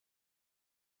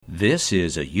This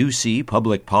is a UC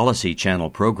Public Policy Channel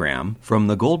program from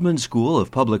the Goldman School of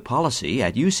Public Policy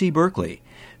at UC Berkeley.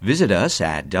 Visit us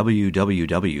at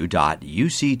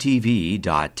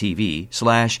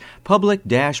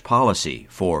www.uctv.tv/public-policy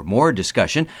for more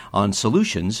discussion on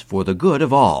solutions for the good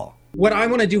of all. What I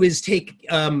want to do is take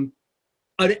a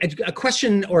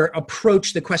question or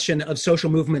approach the question of social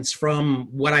movements from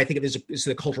what I think of as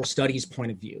the cultural studies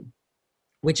point of view,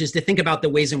 which is to think about the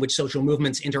ways in which social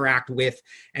movements interact with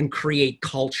and create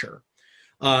culture.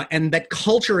 And that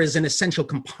culture is an essential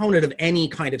component of any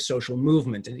kind of social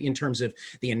movement in terms of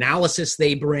the analysis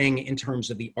they bring, in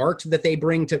terms of the art that they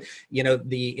bring to,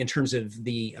 in terms of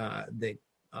the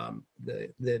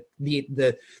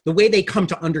way they come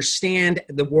to understand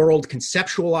the world,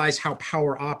 conceptualize how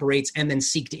power operates, and then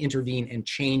seek to intervene and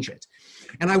change it.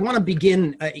 And I want to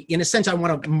begin, in a sense, I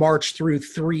want to march through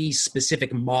three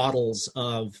specific models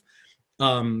of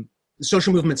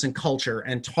social movements and culture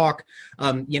and talk,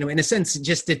 in a sense,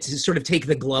 just to sort of take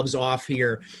the gloves off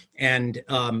here and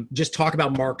just talk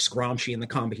about Marx, Gramsci, and the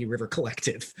Combahee River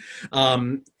Collective,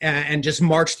 and just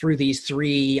march through these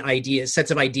three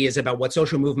sets of ideas about what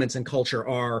social movements and culture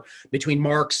are between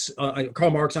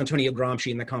Karl Marx, Antonio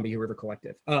Gramsci, and the Combahee River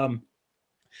Collective.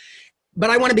 But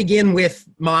I want to begin with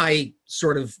my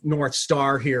sort of North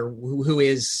Star here, who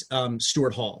is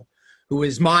Stuart Hall, who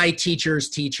is my teacher's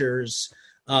teachers,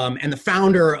 and the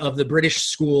founder of the British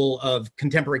School of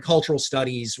Contemporary Cultural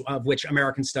Studies, of which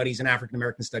American Studies and African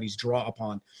American Studies draw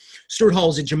upon. Stuart Hall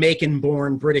is a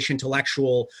Jamaican-born British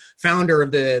intellectual, founder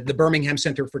of the Birmingham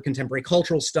Center for Contemporary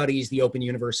Cultural Studies, the Open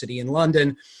University in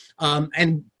London,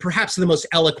 and perhaps the most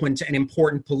eloquent and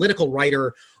important political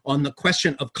writer on the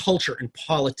question of culture and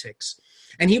politics.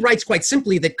 And he writes quite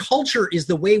simply that culture is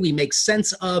the way we make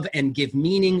sense of and give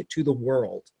meaning to the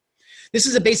world. This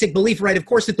is a basic belief, right, of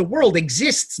course, that the world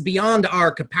exists beyond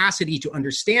our capacity to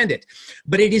understand it,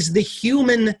 but it is the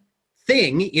human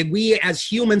thing. We as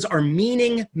humans are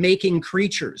meaning-making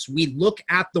creatures. We look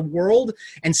at the world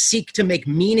and seek to make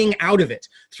meaning out of it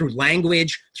through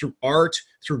language, through art,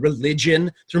 through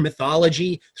religion, through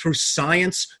mythology, through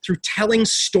science, through telling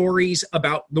stories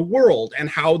about the world and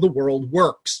how the world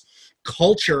works.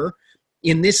 Culture,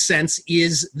 in this sense,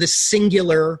 is the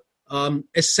singular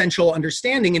essential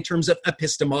understanding in terms of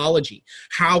epistemology.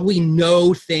 How we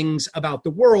know things about the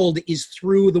world is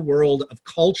through the world of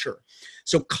culture.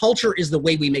 So culture is the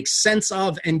way we make sense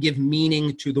of and give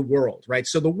meaning to the world, right?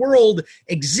 So the world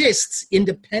exists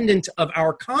independent of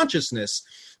our consciousness,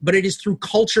 but it is through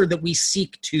culture that we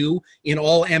seek to, in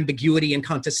all ambiguity and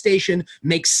contestation,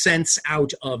 make sense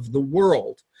out of the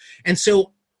world. And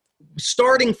so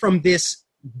starting from this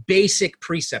basic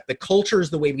precept that culture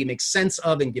is the way we make sense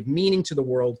of and give meaning to the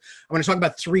world, I want to talk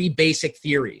about three basic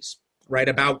theories, right,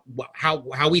 about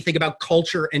how we think about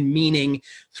culture and meaning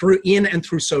through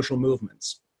social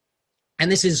movements.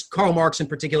 And this is Karl Marx, in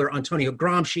particular, Antonio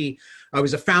Gramsci,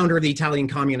 was a founder of the Italian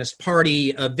Communist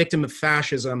Party, a victim of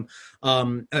fascism,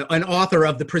 an author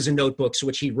of the Prison Notebooks,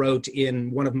 which he wrote in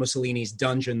one of Mussolini's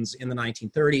dungeons in the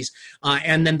 1930s,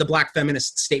 and then the Black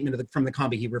Feminist Statement from the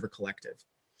Combahee River Collective.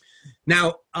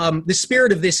 Now, the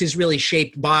spirit of this is really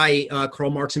shaped by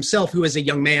Karl Marx himself, who as a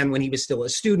young man, when he was still a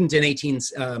student in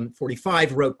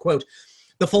 1845, wrote, quote,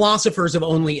 "The philosophers have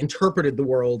only interpreted the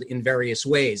world in various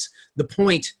ways. The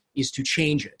point is to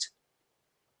change it."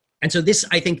 And so this,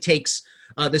 I think, takes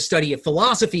the study of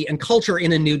philosophy and culture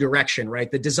in a new direction, right?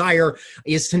 The desire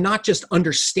is to not just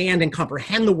understand and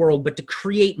comprehend the world, but to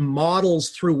create models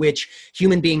through which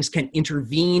human beings can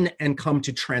intervene and come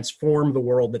to transform the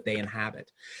world that they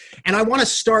inhabit. And I want to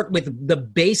start with the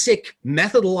basic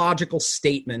methodological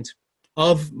statement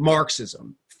of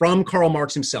Marxism from Karl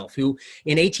Marx himself, who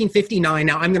in 1859,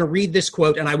 now I'm going to read this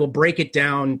quote and I will break it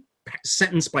down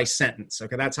sentence by sentence.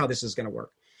 Okay, that's how this is going to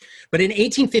work. But in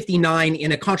 1859,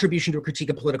 in a contribution to a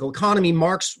critique of political economy,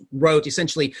 Marx wrote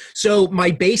essentially, so my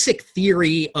basic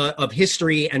theory of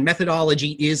history and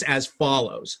methodology is as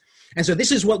follows. And so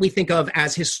this is what we think of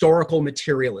as historical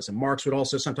materialism. Marx would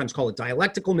also sometimes call it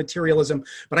dialectical materialism,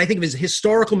 but I think of it as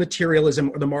historical materialism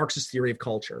or the Marxist theory of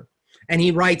culture. And he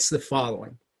writes the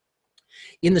following: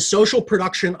 in the social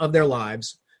production of their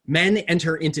lives, men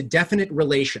enter into definite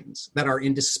relations that are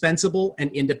indispensable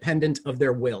and independent of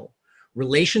their will.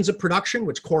 Relations of production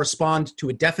which correspond to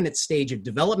a definite stage of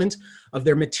development of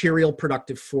their material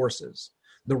productive forces.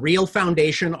 The real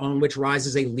foundation on which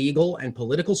rises a legal and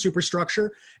political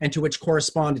superstructure and to which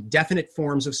correspond definite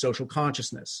forms of social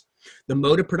consciousness. The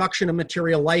mode of production of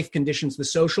material life conditions the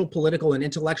social, political, and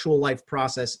intellectual life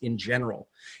process in general.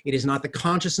 It is not the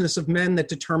consciousness of men that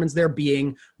determines their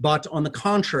being, but on the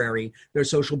contrary, their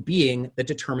social being that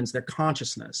determines their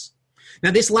consciousness.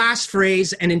 Now, this last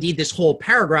phrase, and indeed this whole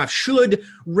paragraph, should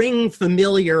ring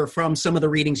familiar from some of the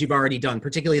readings you've already done,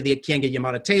 particularly the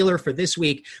Kienge-Yamada Taylor for this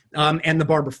week, and the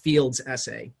Barbara Fields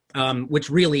essay, which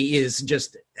really is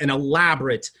just an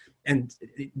elaborate and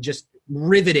just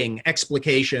riveting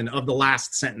explication of the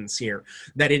last sentence here,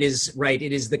 that it is, right,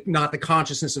 it is not the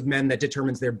consciousness of men that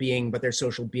determines their being, but their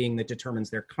social being that determines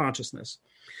their consciousness.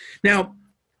 Now,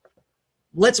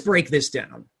 let's break this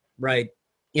down, right,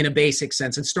 in a basic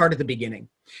sense and start at the beginning.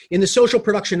 In the social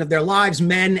production of their lives,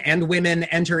 men and women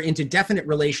enter into definite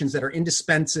relations that are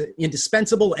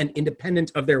indispensable and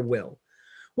independent of their will.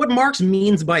 What Marx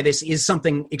means by this is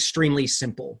something extremely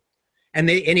simple.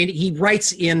 He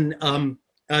writes in the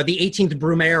 18th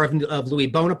Brumaire of Louis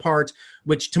Bonaparte,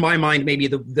 which to my mind may be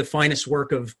the finest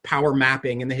work of power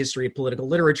mapping in the history of political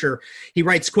literature. He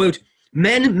writes, quote,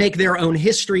 "Men make their own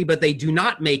history, but they do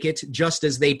not make it just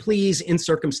as they please in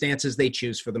circumstances they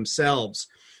choose for themselves.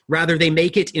 Rather, they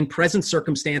make it in present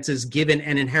circumstances given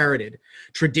and inherited.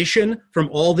 Tradition from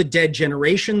all the dead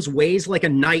generations weighs like a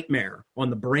nightmare on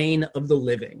the brain of the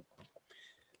living."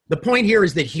 The point here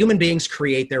is that human beings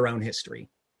create their own history.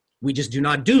 We just do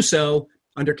not do so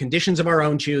under conditions of our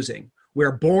own choosing.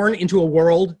 We're born into a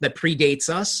world that predates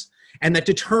us and that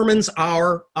determines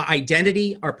our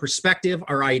identity, our perspective,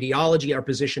 our ideology, our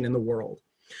position in the world.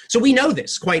 So we know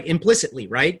this quite implicitly,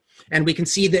 right? And we can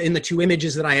see that in the two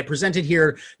images that I have presented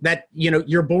here that,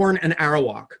 you're born an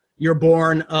Arawak. You're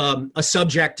born a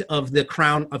subject of the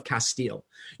Crown of Castile.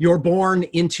 You're born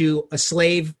into a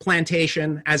slave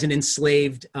plantation as an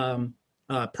enslaved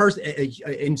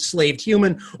enslaved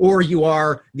human, or you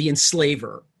are the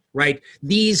enslaver, right?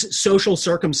 These social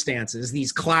circumstances,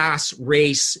 these class,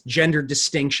 race, gender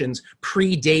distinctions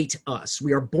predate us.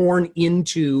 We are born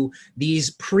into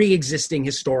these pre-existing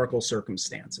historical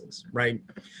circumstances, right?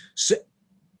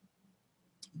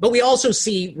 But we also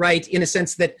see, right, in a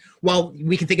sense that while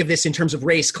we can think of this in terms of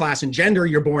race, class, and gender,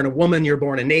 you're born a woman, you're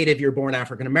born a native, you're born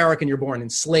African-American, you're born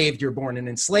enslaved, you're born an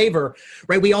enslaver,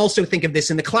 right? We also think of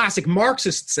this in the classic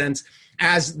Marxist sense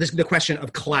as the question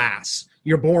of class.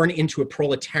 You're born into a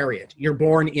proletariat. You're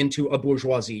born into a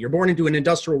bourgeoisie. You're born into an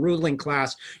industrial ruling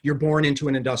class. You're born into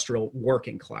an industrial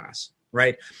working class,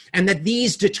 right? And that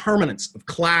these determinants of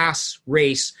class,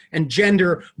 race, and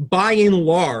gender, by and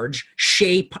large,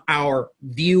 shape our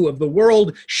view of the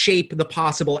world, shape the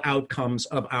possible outcomes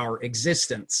of our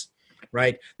existence,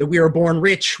 right? That we are born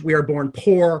rich, we are born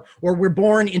poor, or we're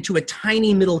born into a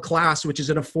tiny middle class, which is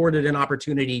afforded an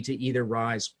opportunity to either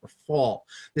rise or fall.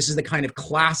 This is the kind of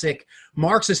classic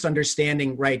Marxist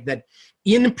understanding, right, that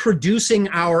in producing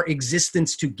our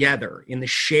existence together, in the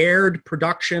shared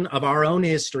production of our own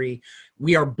history,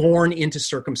 we are born into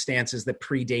circumstances that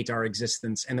predate our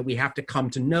existence and that we have to come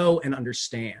to know and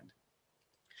understand.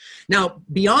 Now,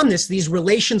 beyond this, these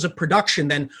relations of production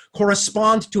then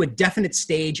correspond to a definite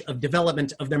stage of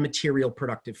development of their material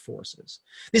productive forces.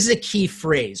 This is a key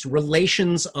phrase,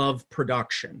 relations of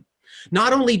production.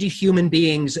 Not only do human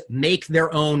beings make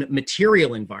their own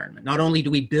material environment, not only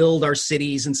do we build our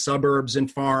cities and suburbs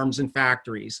and farms and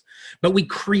factories, but we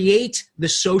create the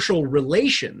social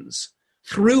relations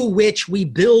through which we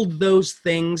build those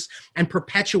things and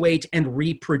perpetuate and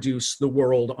reproduce the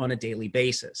world on a daily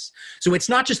basis. So it's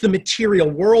not just the material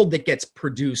world that gets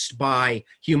produced by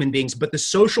human beings, but the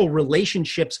social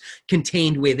relationships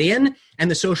contained within and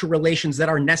the social relations that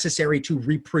are necessary to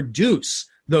reproduce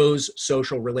those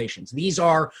social relations. These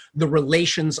are the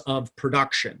relations of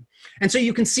production. And so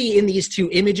you can see in these two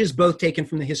images, both taken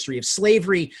from the history of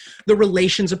slavery, the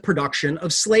relations of production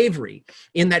of slavery.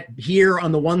 In that here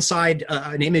on the one side,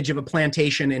 an image of a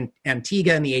plantation in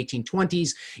Antigua in the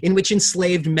 1820s, in which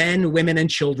enslaved men, women, and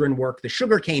children work the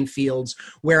sugarcane fields,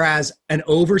 whereas an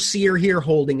overseer here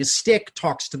holding a stick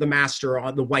talks to the master,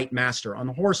 the white master on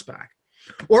the horseback.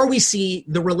 Or we see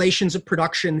the relations of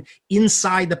production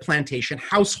inside the plantation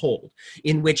household,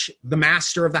 in which the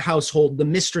master of the household, the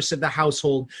mistress of the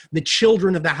household, the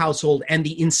children of the household, and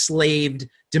the enslaved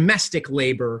domestic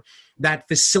labor that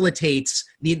facilitates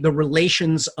the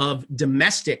relations of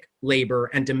domestic labor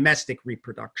and domestic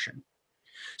reproduction.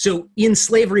 So in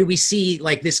slavery, we see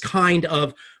like this kind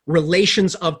of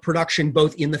relations of production,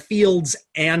 both in the fields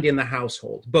and in the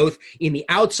household, both in the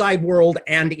outside world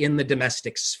and in the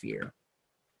domestic sphere.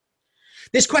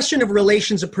 This question of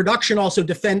relations of production also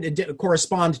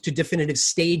correspond to definitive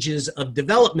stages of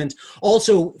development,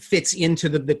 also fits into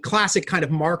the classic kind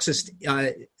of Marxist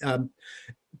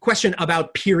question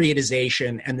about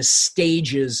periodization and the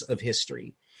stages of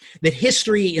history. that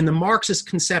history in the Marxist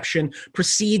conception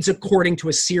proceeds according to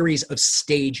a series of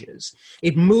stages.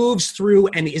 It moves through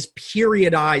and is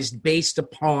periodized based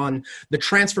upon the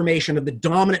transformation of the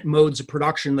dominant modes of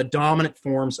production, the dominant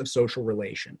forms of social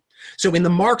relation. So in the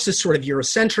Marxist sort of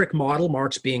Eurocentric model,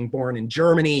 Marx being born in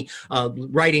Germany,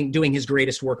 doing his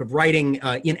greatest work of writing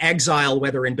in exile,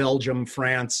 whether in Belgium,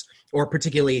 France, or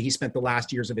particularly he spent the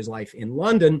last years of his life in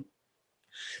London,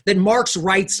 that Marx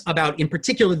writes about, in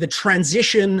particular, the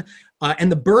transition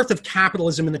and the birth of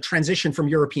capitalism and the transition from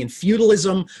European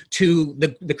feudalism to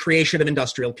the creation of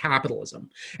industrial capitalism.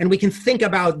 And we can think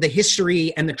about the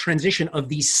history and the transition of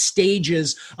these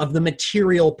stages of the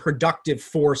material productive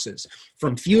forces,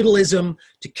 from feudalism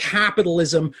to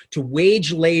capitalism to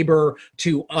wage labor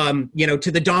to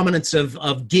to the dominance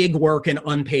of gig work and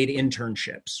unpaid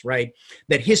internships, right?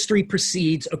 That history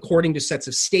proceeds according to sets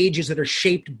of stages that are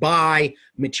shaped by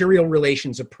material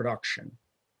relations of production.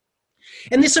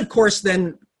 And this, of course,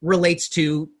 then relates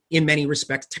to, in many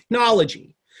respects,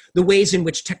 technology, the ways in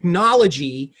which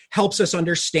technology helps us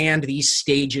understand these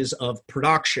stages of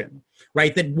production,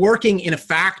 right? That working in a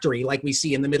factory, like we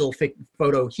see in the middle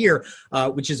photo here,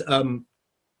 which is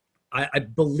I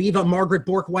believe a Margaret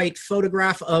Bourke-White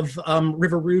photograph of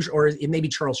River Rouge, or it may be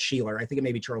Charles Sheeler. I think it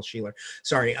may be Charles Sheeler.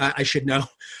 Sorry, I should know.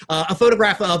 A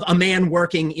photograph of a man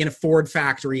working in a Ford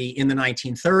factory in the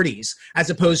 1930s, as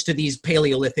opposed to these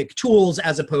Paleolithic tools,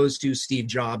 as opposed to Steve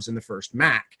Jobs and the first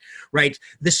Mac, right?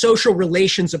 The social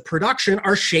relations of production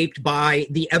are shaped by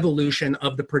the evolution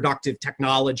of the productive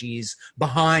technologies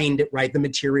behind, right, the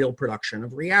material production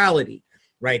of reality.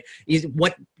 Right?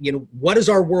 What does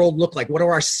our world look like? What do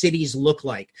our cities look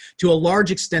like? To a large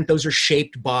extent, those are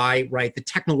shaped by, right, the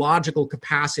technological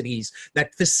capacities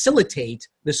that facilitate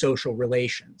the social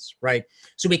relations, right?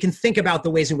 So we can think about the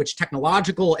ways in which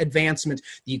technological advancement,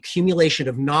 the accumulation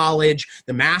of knowledge,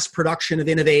 the mass production of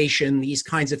innovation, these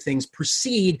kinds of things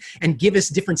proceed and give us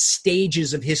different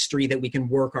stages of history that we can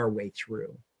work our way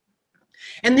through.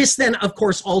 And this then, of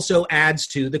course, also adds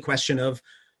to the question of,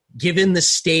 given the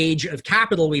stage of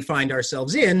capital we find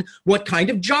ourselves in, what kind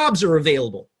of jobs are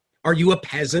available? Are you a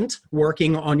peasant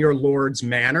working on your lord's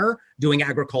manor, doing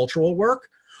agricultural work?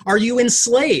 Are you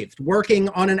enslaved, working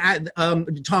on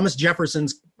Thomas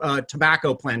Jefferson's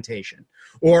tobacco plantation,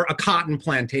 or a cotton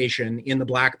plantation in the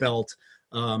Black Belt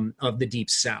of the Deep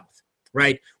South,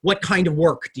 right? What kind of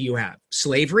work do you have?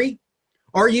 Slavery?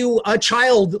 Are you a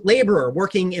child laborer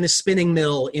working in a spinning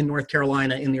mill in North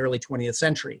Carolina in the early 20th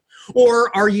century?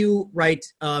 Or are you, right,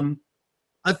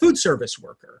 a food service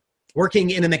worker working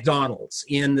in a McDonald's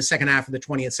in the second half of the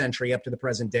 20th century up to the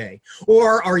present day?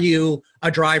 Or are you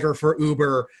a driver for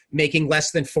Uber making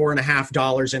less than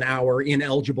 $4.50 an hour,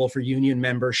 ineligible for union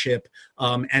membership,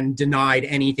 and denied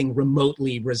anything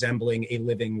remotely resembling a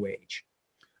living wage?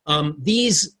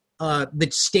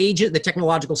 The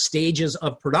technological stages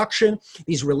of production,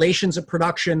 these relations of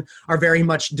production are very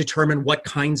much determine what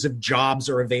kinds of jobs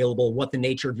are available, what the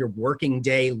nature of your working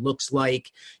day looks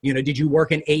like. Did you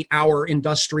work an 8-hour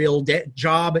industrial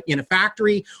job in a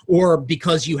factory, or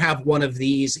because you have one of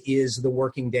these is the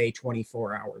working day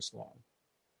 24 hours long,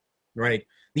 right?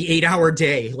 The 8-hour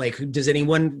day, like, does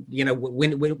anyone,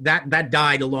 when that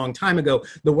died a long time ago,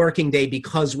 the working day,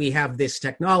 because we have this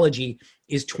technology,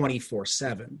 is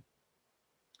 24/7.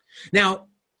 Now,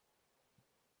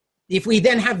 if we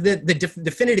then have the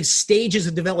definitive stages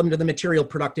of development of the material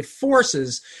productive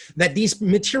forces, that these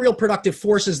material productive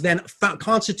forces then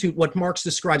constitute what Marx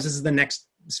describes as the next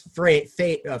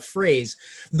phrase,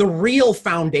 the real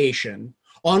foundation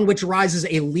on which rises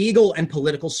a legal and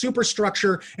political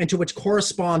superstructure and to which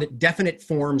correspond definite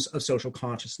forms of social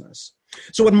consciousness.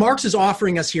 So what Marx is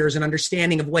offering us here is an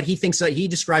understanding of what he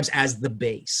describes as the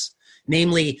base.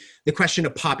 Namely, the question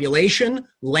of population,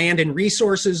 land and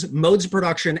resources, modes of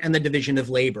production, and the division of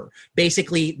labor.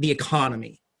 Basically, the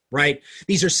economy, right?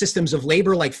 These are systems of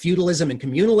labor like feudalism and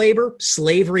communal labor,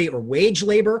 slavery or wage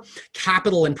labor,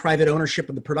 capital and private ownership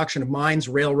of the production of mines,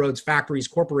 railroads, factories,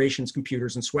 corporations,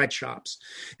 computers, and sweatshops.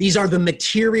 These are the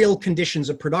material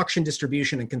conditions of production,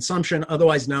 distribution, and consumption,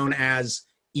 otherwise known as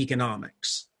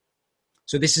economics.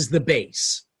 So this is the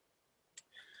base.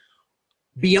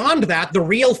 Beyond that, the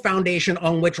real foundation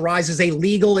on which rises a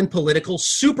legal and political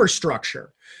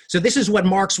superstructure. So this is what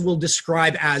Marx will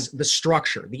describe as the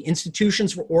structure, the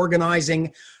institutions for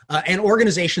organizing and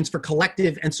organizations for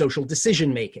collective and social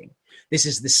decision-making. This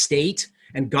is the state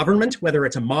And government, whether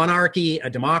it's a monarchy, a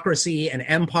democracy, an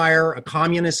empire, a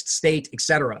communist state,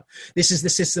 etc. This is the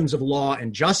systems of law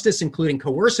and justice, including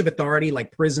coercive authority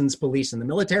like prisons, police, and the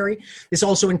military. This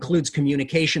also includes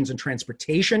communications and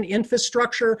transportation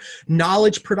infrastructure,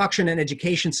 knowledge production and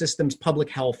education systems, public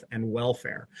health, and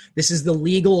welfare. This is the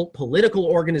legal, political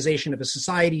organization of a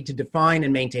society to define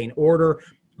and maintain order,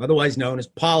 otherwise known as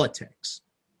politics.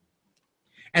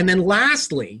 And then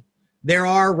lastly, there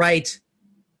are,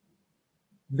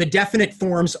 the definite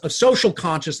forms of social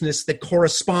consciousness that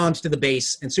correspond to the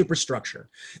base and superstructure.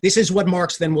 This is what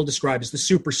Marx then will describe as the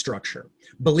superstructure: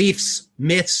 beliefs,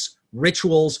 myths,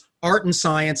 rituals, art and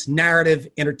science, narrative,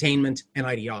 entertainment, and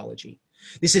ideology.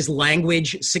 This is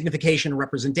language, signification,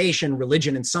 representation,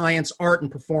 religion and science, art and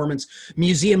performance,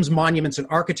 museums, monuments, and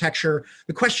architecture,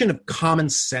 the question of common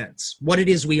sense, what it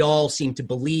is we all seem to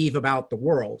believe about the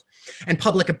world, and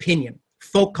public opinion,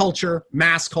 folk culture,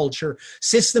 mass culture,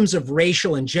 systems of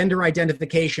racial and gender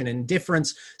identification and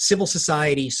difference, civil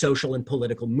society, social and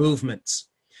political movements.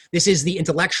 This is the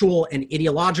intellectual and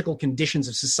ideological conditions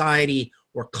of society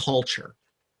or culture.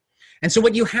 And so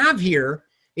what you have here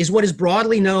is what is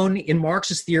broadly known in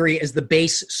Marx's theory as the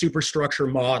base superstructure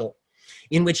model,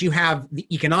 in which you have the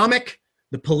economic,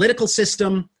 the political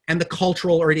system, and the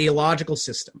cultural or ideological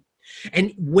system.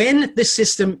 And when the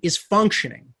system is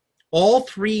functioning, all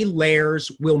three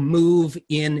layers will move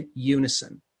in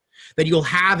unison. That you'll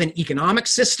have an economic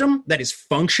system that is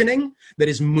functioning, that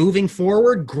is moving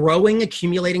forward, growing,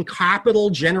 accumulating capital,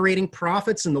 generating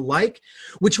profits and the like,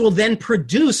 which will then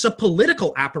produce a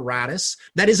political apparatus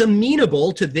that is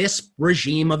amenable to this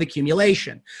regime of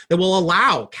accumulation, that will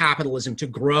allow capitalism to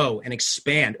grow and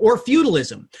expand, or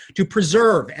feudalism to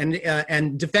preserve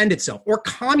and defend itself, or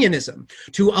communism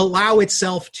to allow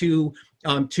itself to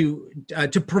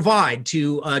provide,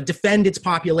 to defend its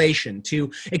population,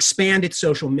 to expand its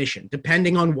social mission,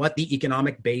 depending on what the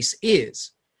economic base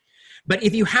is. But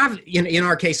if you have, in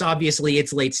our case, obviously,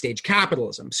 it's late stage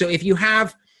capitalism. So if you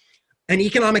have an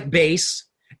economic base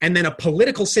and then a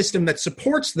political system that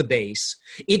supports the base,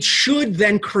 it should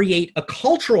then create a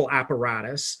cultural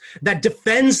apparatus that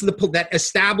defends that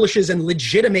establishes and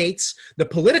legitimates the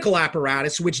political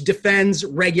apparatus, which defends,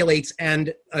 regulates,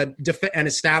 and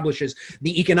establishes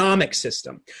the economic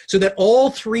system. So that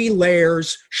all three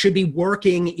layers should be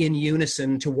working in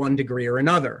unison to one degree or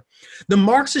another. The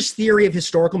Marxist theory of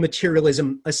historical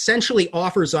materialism essentially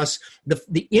offers us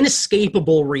the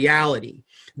inescapable reality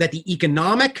that the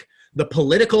economic, the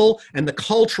political, and the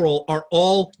cultural are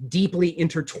all deeply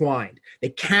intertwined. They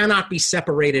cannot be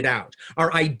separated out.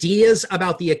 Our ideas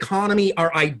about the economy,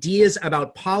 our ideas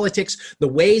about politics, the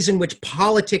ways in which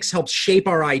politics helps shape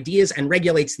our ideas and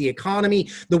regulates the economy,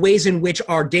 the ways in which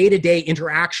our day-to-day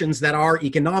interactions that are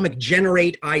economic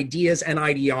generate ideas and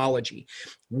ideology.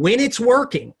 When it's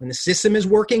working, when the system is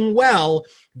working well,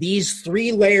 these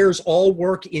three layers all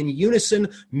work in unison,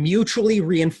 mutually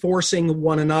reinforcing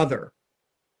one another.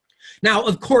 Now,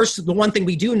 of course, the one thing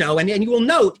we do know, and you will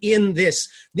note in this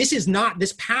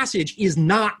passage is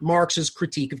not Marx's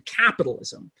critique of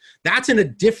capitalism. That's in a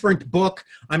different book.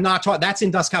 That's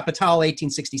in Das Kapital,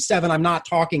 1867. I'm not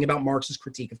talking about Marx's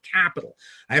critique of capital.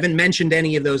 I haven't mentioned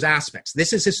any of those aspects.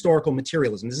 This is historical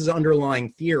materialism. This is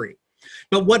underlying theory.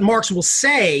 But what Marx will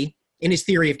say in his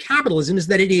theory of capitalism is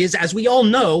that it is, as we all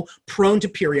know, prone to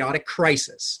periodic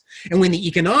crisis. And when the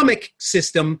economic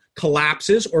system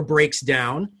collapses or breaks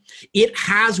down, it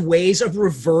has ways of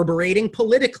reverberating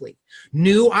politically.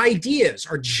 New ideas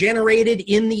are generated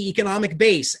in the economic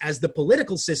base as the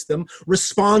political system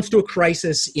responds to a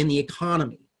crisis in the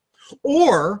economy.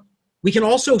 Or we can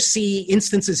also see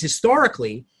instances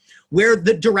historically where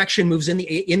the direction moves in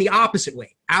the opposite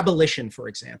way. Abolition, for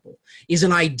example, is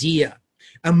an idea,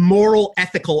 a moral,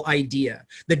 ethical idea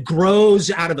that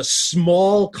grows out of a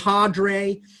small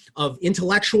cadre of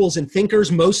intellectuals and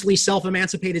thinkers, mostly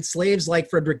self-emancipated slaves like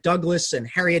Frederick Douglass and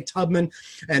Harriet Tubman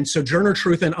and Sojourner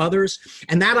Truth and others.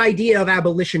 And that idea of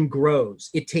abolition grows.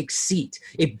 It takes seat.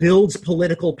 It builds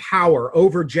political power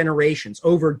over generations,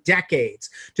 over decades,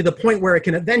 to the point where it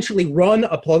can eventually run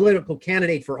a political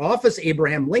candidate for office,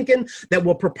 Abraham Lincoln, that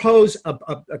will propose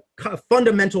a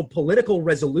fundamental political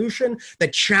resolution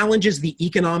that challenges the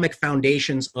economic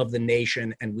foundations of the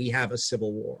nation, and we have a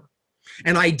civil war.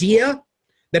 An idea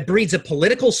that breeds a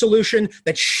political solution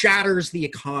that shatters the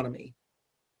economy,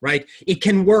 right? It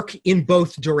can work in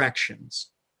both directions,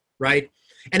 right?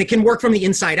 And it can work from the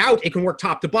inside out. It can work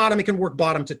top to bottom. It can work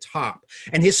bottom to top.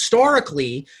 And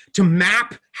historically, to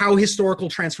map how historical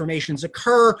transformations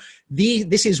occur,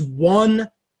 this is one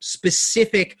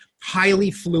specific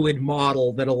highly fluid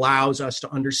model that allows us to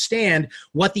understand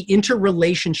what the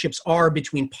interrelationships are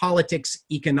between politics,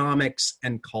 economics,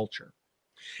 and culture.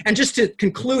 And just to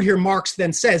conclude here, Marx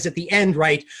then says at the end,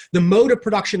 right, the mode of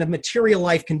production of material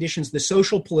life conditions the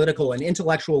social, political, and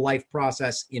intellectual life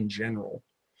process in general.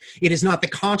 It is not the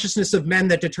consciousness of men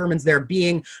that determines their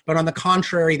being, but on the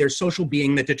contrary, their social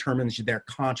being that determines their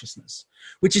consciousness.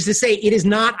 Which is to say, it is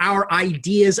not our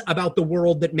ideas about the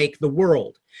world that make the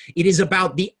world. It is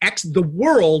about the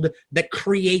world that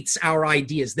creates our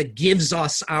ideas, that gives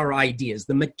us our ideas.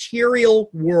 The material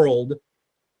world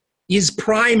is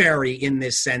primary in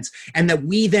this sense, and that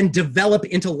we then develop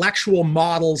intellectual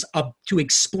models to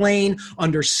explain,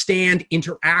 understand,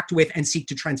 interact with, and seek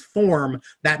to transform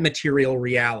that material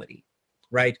reality,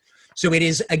 right? So it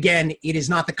is, again, it is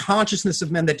not the consciousness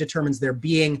of men that determines their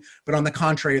being, but on the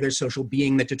contrary, their social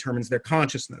being that determines their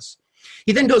consciousness.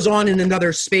 He then goes on in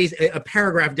another space, a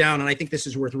paragraph down, and I think this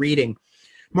is worth reading.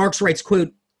 Marx writes,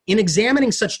 quote, "In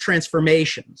examining such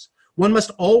transformations, one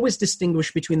must always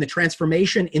distinguish between the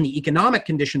transformation in the economic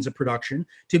conditions of production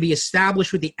to be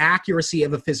established with the accuracy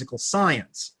of a physical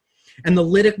science, and the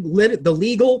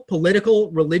legal,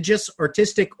 political, religious,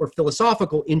 artistic, or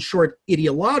philosophical, in short,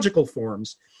 ideological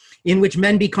forms in which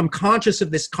men become conscious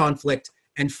of this conflict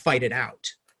and fight it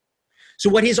out." So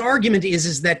what his argument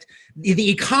is that the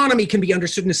economy can be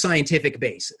understood on a scientific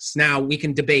basis. Now, we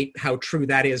can debate how true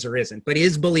that is or isn't, but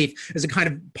his belief as a kind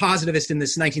of positivist in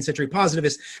this 19th century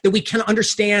positivist, that we can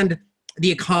understand the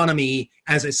economy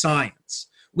as a science.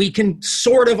 We can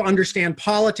sort of understand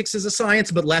politics as a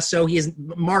science, but less so.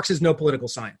 Marx is no political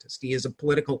scientist. He is a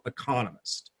political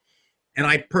economist. And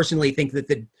I personally think that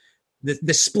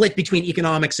the split between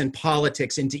economics and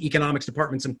politics into economics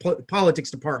departments and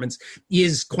politics departments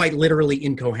is quite literally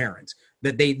incoherent,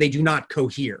 that they do not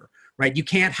cohere, right? You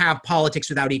can't have politics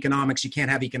without economics. You can't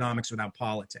have economics without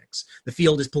politics. The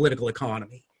field is political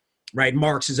economy, right?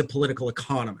 Marx is a political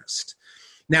economist.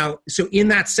 Now, so in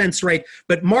that sense, right,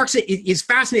 but Marx is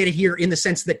fascinated here in the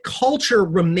sense that culture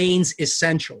remains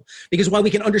essential, because while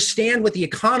we can understand what the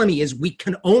economy is, we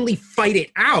can only fight it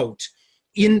out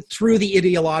through the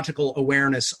ideological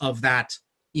awareness of that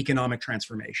economic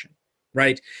transformation,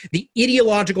 right? The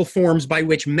ideological forms by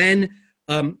which men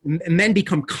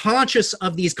become conscious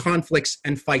of these conflicts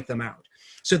and fight them out.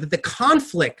 So that the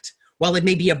conflict, while it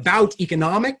may be about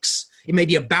economics, it may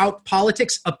be about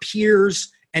politics,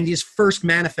 appears and is first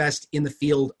manifest in the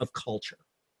field of culture,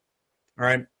 all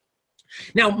right?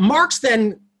 Now, Marx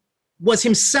then was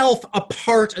himself a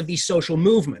part of these social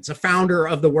movements, a founder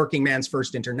of the Working Man's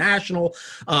First International,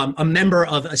 a member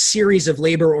of a series of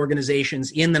labor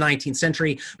organizations in the 19th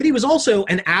century, but he was also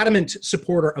an adamant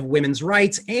supporter of women's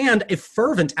rights and a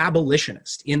fervent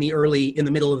abolitionist in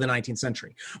the middle of the 19th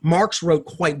century. Marx wrote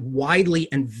quite widely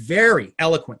and very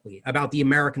eloquently about the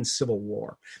American Civil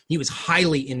War. He was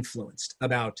highly influenced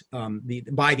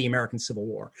by the American Civil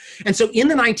War. And so in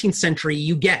the 19th century,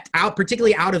 you get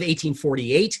particularly out of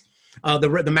 1848,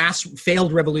 the mass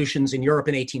failed revolutions in Europe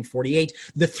in 1848,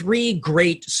 the three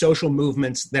great social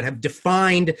movements that have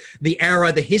defined the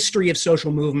era, the history of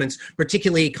social movements,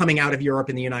 particularly coming out of Europe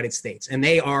and the United States. And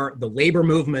they are the labor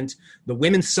movement, the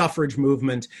women's suffrage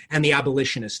movement, and the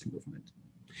abolitionist movement.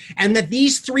 And that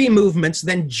these three movements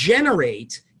then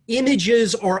generate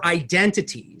images or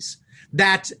identities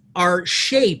that are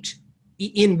shaped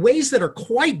in ways that are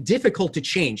quite difficult to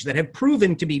change, that have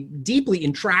proven to be deeply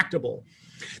intractable.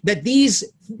 That these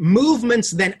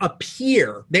movements then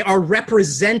appear, they are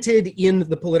represented in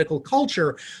the political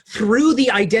culture through the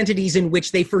identities in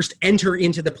which they first enter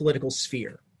into the political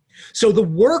sphere. So the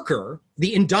worker,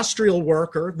 the industrial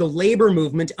worker, the labor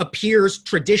movement appears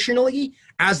traditionally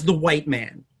as the white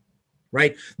man,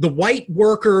 right? The white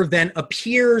worker then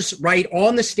appears, right,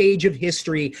 on the stage of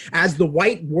history as the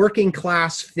white working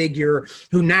class figure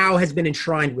who now has been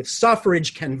enshrined with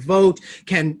suffrage, can vote,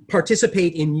 can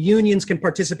participate in unions, can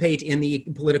participate in the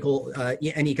political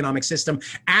and economic system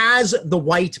as the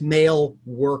white male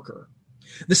worker.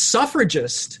 The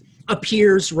suffragist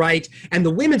appears, right, and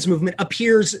the women's movement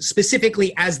appears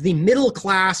specifically as the middle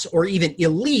class or even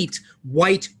elite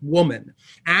white woman,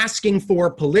 asking for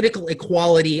political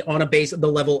equality on a base of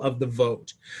the level of the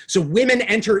vote. So women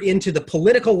enter into the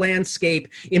political landscape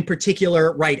in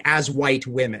particular, right, as white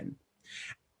women.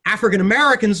 African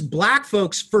Americans, black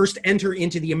folks, first enter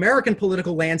into the American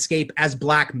political landscape as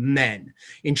black men,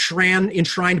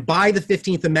 enshrined by the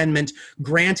 15th Amendment,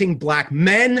 granting black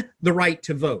men the right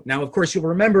to vote. Now, of course, you'll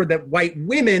remember that white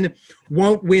women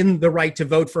won't win the right to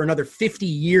vote for another 50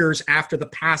 years after the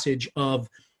passage of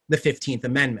the 15th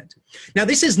Amendment. Now,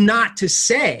 this is not to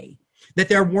say that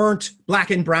there weren't black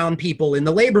and brown people in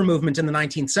the labor movement in the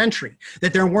 19th century,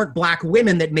 that there weren't black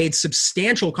women that made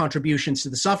substantial contributions to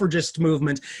the suffragist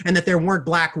movement, and that there weren't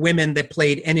black women that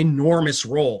played an enormous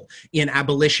role in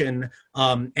abolition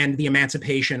and the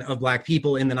emancipation of black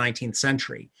people in the 19th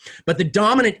century. But the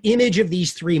dominant image of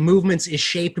these three movements is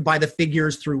shaped by the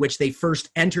figures through which they first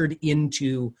entered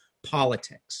into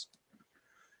politics.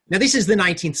 Now, this is the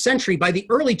 19th century. By the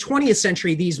early 20th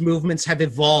century, these movements have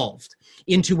evolved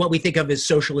into what we think of as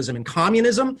socialism and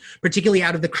communism, particularly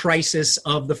out of the crisis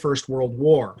of the First World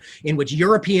War, in which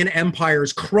European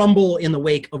empires crumble in the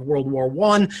wake of World War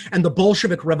I, and the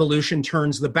Bolshevik Revolution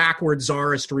turns the backward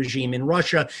Tsarist regime in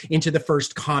Russia into the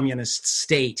first communist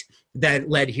state that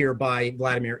led here by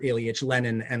Vladimir Ilyich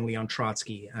Lenin and Leon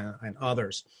Trotsky and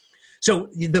others. So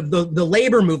the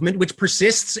labor movement, which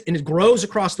persists and it grows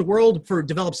across the world,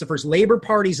 develops the first labor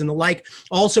parties and the like,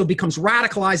 also becomes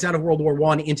radicalized out of World War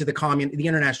I into the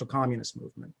international communist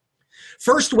movement.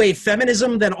 First wave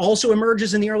feminism then also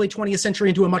emerges in the early 20th century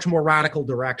into a much more radical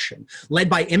direction,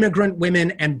 led by immigrant women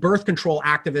and birth control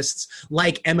activists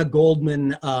like Emma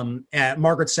Goldman,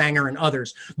 Margaret Sanger, and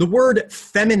others. The word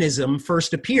feminism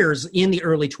first appears in the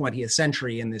early 20th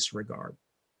century in this regard.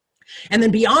 And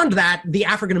then beyond that, the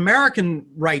African-American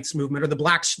rights movement, or the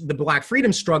black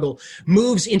freedom struggle,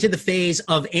 moves into the phase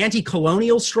of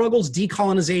anti-colonial struggles,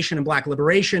 decolonization, and black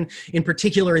liberation, in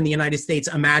particular in the United States,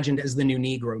 imagined as the New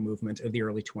Negro movement of the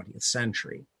early 20th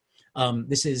century.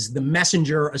 This is The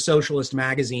Messenger, a socialist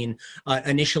magazine,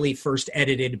 initially first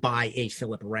edited by A.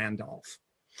 Philip Randolph.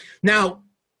 Now,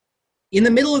 in the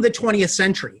middle of the 20th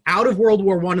century, out of World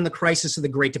War I and the crisis of the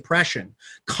Great Depression,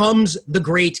 comes the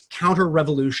great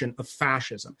counter-revolution of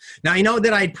fascism. Now, I know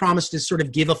that I had promised to sort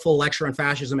of give a full lecture on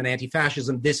fascism and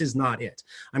anti-fascism. This is not it.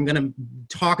 I'm going to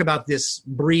talk about this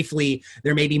briefly.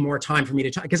 There may be more time for me to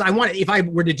talk, because if I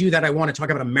were to do that, I want to talk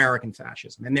about American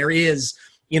fascism. And there is,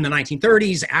 in the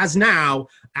 1930s, as now,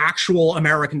 actual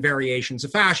American variations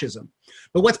of fascism.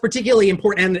 But what's particularly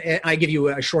important, and I give you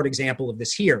a short example of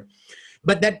this here,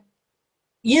 but that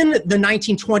in the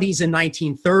 1920s and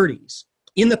 1930s,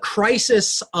 in the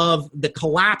crisis of the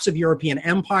collapse of European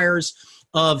empires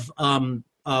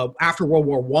after World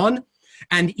War I,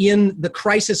 and in the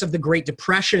crisis of the Great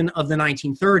Depression of the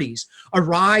 1930s,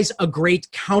 arise a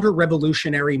great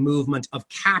counter-revolutionary movement of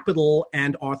capital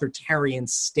and authoritarian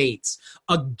states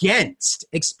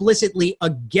explicitly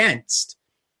against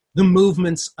the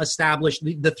movements established,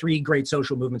 the three great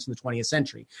social movements in the 20th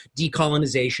century: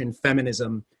 decolonization,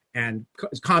 feminism, and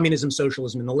communism,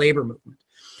 socialism, and the labor movement.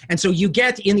 And so you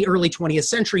get in the early 20th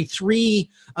century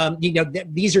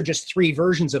these are just three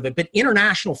versions of it, but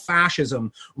international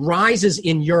fascism rises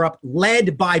in Europe,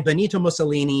 led by Benito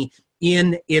Mussolini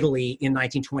in Italy in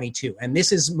 1922. And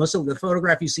this is the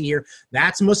photograph you see here.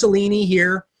 That's Mussolini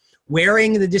here,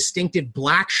 wearing the distinctive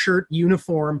black shirt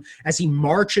uniform as he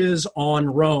marches on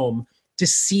Rome to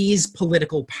seize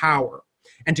political power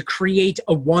and to create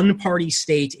a one-party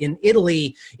state in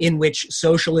Italy in which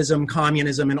socialism,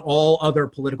 communism, and all other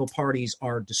political parties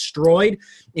are destroyed,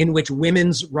 in which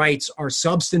women's rights are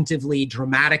substantively,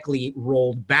 dramatically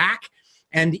rolled back,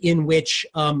 and in which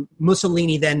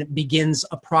Mussolini then begins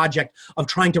a project of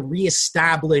trying to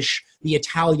reestablish the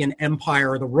Italian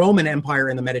Empire, or the Roman Empire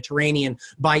in the Mediterranean,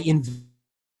 by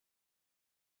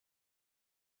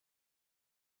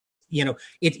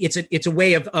it's a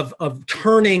way of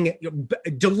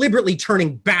deliberately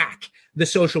turning back the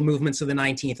social movements of the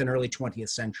 19th and early 20th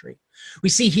century. We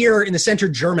see here in the center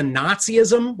German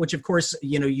Nazism, which of course,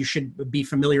 you should be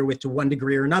familiar with to one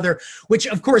degree or another, which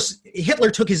of course Hitler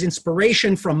took his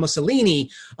inspiration from Mussolini,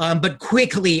 but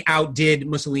quickly outdid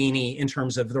Mussolini in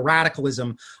terms of the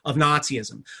radicalism of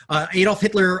Nazism. Adolf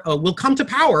Hitler will come to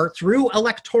power through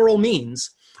electoral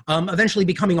means, eventually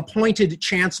becoming appointed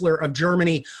Chancellor of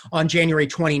Germany on January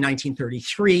 20,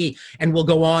 1933, and will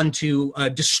go on to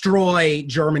destroy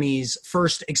Germany's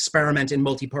first experiment in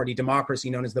multi-party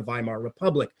democracy known as the Weimar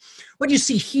Republic. What you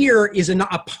see here is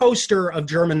a poster of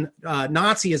German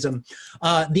Nazism,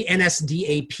 the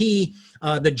NSDAP,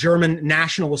 the German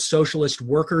National Socialist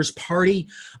Workers' Party,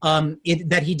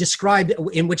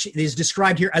 in which is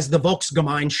described here as the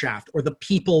Volksgemeinschaft, or the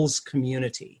people's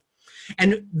community.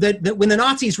 And when the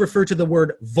Nazis refer to the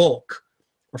word Volk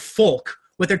or folk,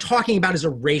 what they're talking about is a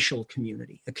racial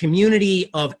community, a community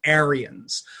of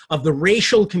Aryans, of the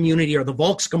racial community, or the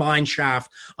Volksgemeinschaft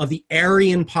of the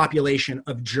Aryan population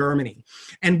of Germany.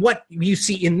 And what you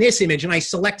see in this image, and I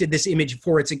selected this image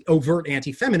for its overt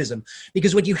anti-feminism,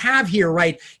 because what you have here,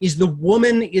 right, is the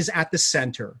woman is at the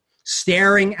center,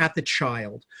 staring at the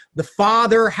child. The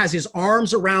father has his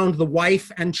arms around the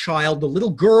wife and child. The little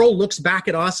girl looks back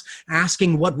at us,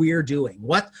 asking what we are doing.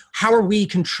 How are we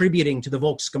contributing to the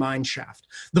Volksgemeinschaft?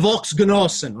 The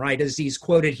Volksgenossen, right, as he's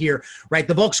quoted here, right?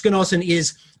 The Volksgenossen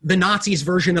is the Nazis'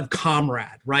 version of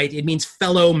comrade, right? It means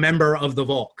fellow member of the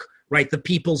Volk, right? The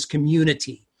people's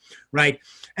community, right?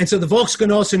 And so the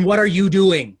Volksgenossen, what are you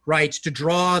doing, right, to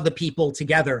draw the people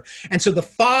together? And so the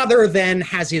father then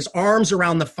has his arms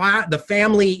around the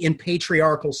family in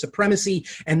patriarchal supremacy,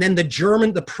 and then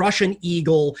the Prussian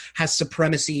eagle has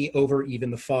supremacy over even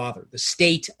the father, the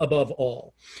state above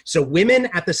all. So women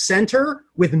at the center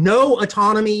with no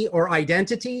autonomy or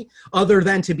identity other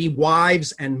than to be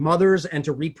wives and mothers and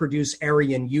to reproduce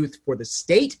Aryan youth for the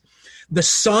state. The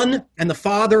son and the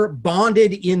father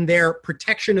bonded in their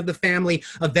protection of the family,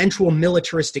 eventual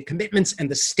militaristic commitments, and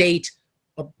the state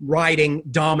riding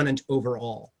dominant over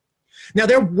all. Now,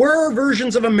 there were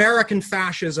versions of American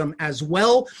fascism as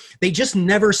well. They just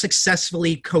never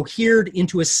successfully cohered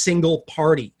into a single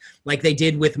party, like they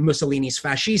did with Mussolini's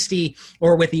Fascisti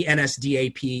or with the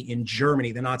NSDAP in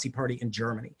Germany, the Nazi party in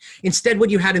Germany. Instead,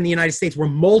 what you had in the United States were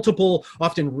multiple,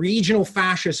 often regional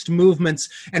fascist movements.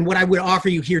 And what I would offer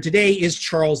you here today is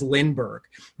Charles Lindbergh,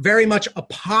 very much a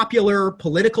popular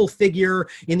political figure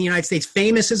in the United States,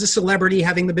 famous as a celebrity,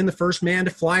 having been the first man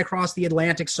to fly across the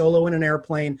Atlantic solo in an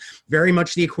airplane, very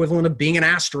much the equivalent of being an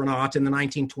astronaut in the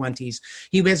 1920s.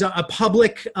 He was a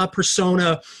public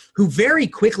persona who very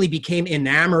quickly became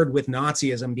enamored with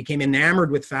Nazism, became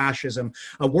enamored with fascism,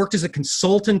 worked as a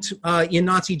consultant in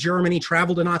Nazi Germany,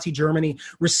 traveled to Nazi Germany,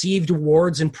 received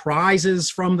awards and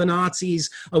prizes from the Nazis,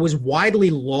 was widely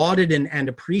lauded and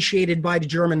appreciated by the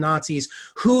German Nazis,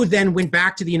 who then went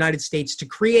back to the United States to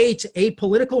create a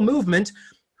political movement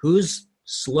whose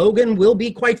slogan will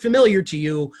be quite familiar to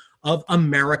you, of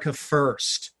America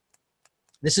First.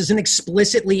 This is an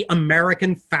explicitly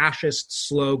American fascist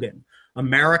slogan,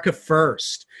 America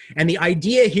First. And the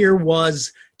idea here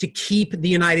was to keep the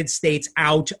United States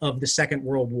out of the Second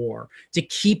World War, to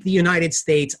keep the United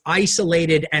States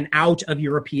isolated and out of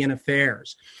European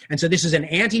affairs. And so this is an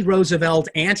anti-Roosevelt,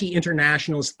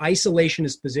 anti-internationalist,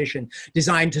 isolationist position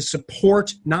designed to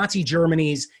support Nazi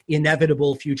Germany's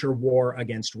inevitable future war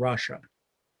against Russia.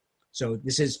 So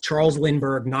this is Charles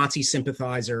Lindbergh, Nazi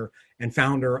sympathizer and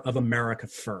founder of America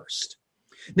First.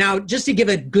 Now, just to give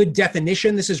a good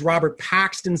definition, this is Robert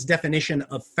Paxton's definition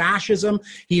of fascism.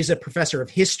 He is a professor of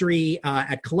history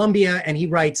at Columbia, and he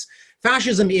writes,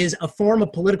 fascism is a form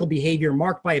of political behavior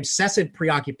marked by obsessive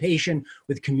preoccupation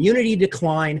with community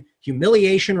decline,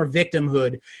 humiliation, or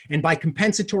victimhood, and by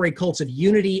compensatory cults of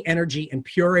unity, energy, and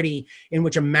purity, in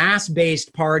which a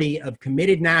mass-based party of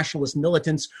committed nationalist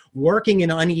militants working in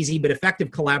uneasy but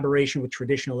effective collaboration with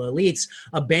traditional elites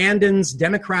abandons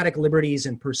democratic liberties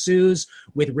and pursues,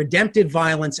 with redemptive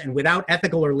violence and without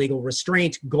ethical or legal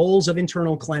restraint, goals of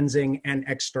internal cleansing and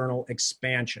external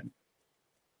expansion.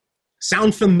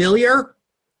 Sound familiar?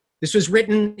 This was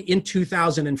written in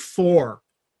 2004.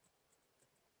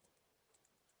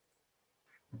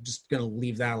 I'm just going to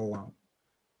leave that alone.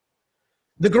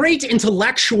 The great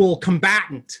intellectual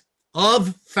combatant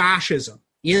of fascism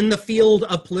in the field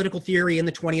of political theory in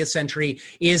the 20th century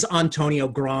is Antonio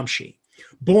Gramsci.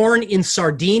 Born in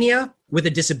Sardinia with a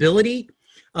disability,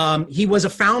 he was a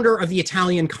founder of the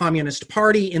Italian Communist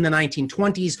Party in the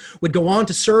 1920s, would go on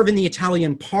to serve in the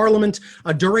Italian parliament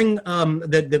during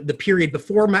the period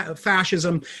before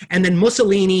fascism, and then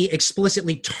Mussolini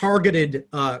explicitly targeted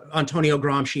Antonio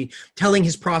Gramsci, telling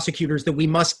his prosecutors that we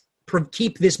must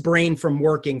keep this brain from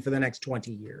working for the next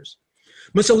 20 years.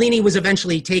 Mussolini was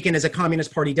eventually taken as a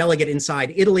Communist Party delegate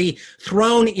inside Italy,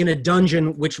 thrown in a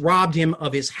dungeon which robbed him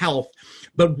of his health.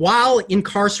 But while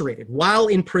incarcerated, while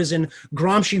in prison,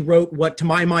 Gramsci wrote what, to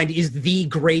my mind, is the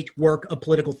great work of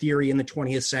political theory in the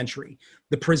 20th century,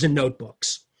 the Prison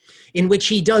Notebooks, in which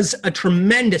he does a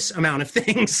tremendous amount of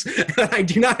things that I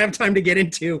do not have time to get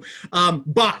into.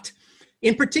 But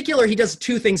in particular, he does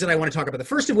two things that I want to talk about. The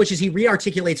first of which is he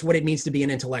re-articulates what it means to be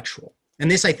an intellectual. And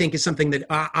this, I think, is something that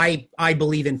I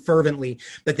believe in fervently,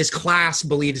 that this class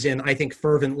believes in, I think,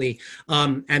 fervently,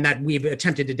 and that we've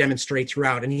attempted to demonstrate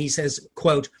throughout. And he says,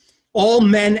 quote, all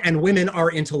men and women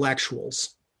are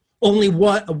intellectuals. Only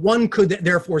one could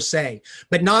therefore say,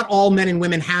 but not all men and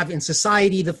women have in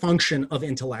society the function of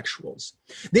intellectuals.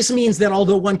 This means that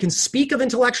although one can speak of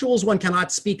intellectuals, one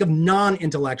cannot speak of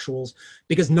non-intellectuals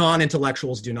because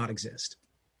non-intellectuals do not exist.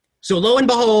 So lo and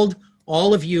behold,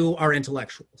 all of you are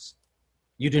intellectuals.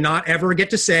 You do not ever get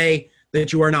to say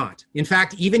that you are not. In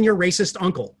fact, even your racist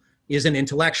uncle is an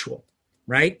intellectual,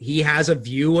 right? He has a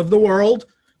view of the world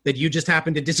that you just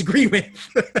happen to disagree with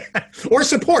or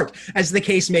support, as the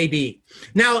case may be.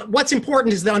 Now, what's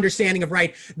important is the understanding of,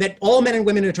 right, that all men and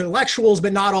women are intellectuals,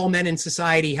 but not all men in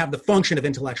society have the function of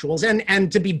intellectuals.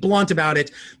 And to be blunt about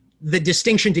it, the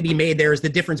distinction to be made there is the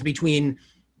difference between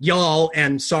y'all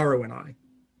and Saru and I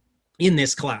in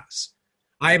this class.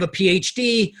 I have a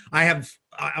PhD. I have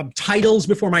titles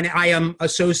before my name. I am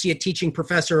associate teaching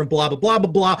professor of blah, blah, blah,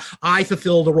 blah, blah. I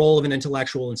fulfill the role of an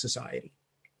intellectual in society.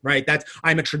 Right?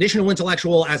 I'm a traditional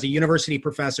intellectual as a university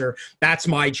professor. That's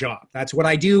my job. That's what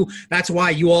I do. That's why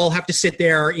you all have to sit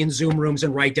there in Zoom rooms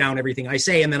and write down everything I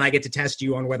say, and then I get to test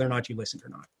you on whether or not you listened or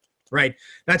not. Right?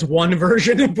 That's one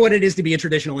version of what it is to be a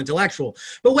traditional intellectual.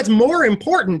 But what's more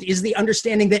important is the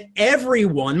understanding that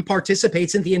everyone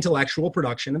participates in the intellectual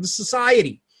production of the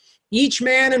society. Each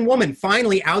man and woman,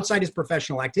 finally, outside his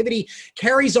professional activity,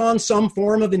 carries on some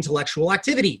form of intellectual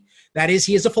activity. That is,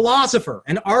 he is a philosopher,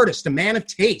 an artist, a man of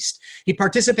taste. He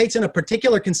participates in a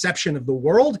particular conception of the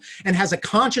world and has a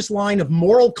conscious line of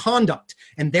moral conduct,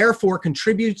 and therefore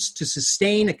contributes to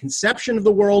sustain a conception of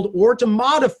the world or to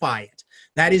modify it.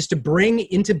 That is, to bring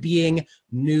into being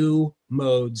new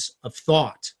modes of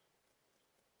thought.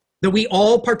 That we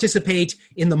all participate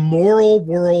in the moral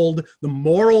world, the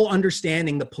moral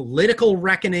understanding, the political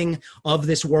reckoning of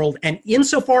this world. And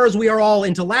insofar as we are all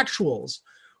intellectuals,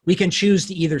 we can choose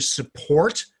to either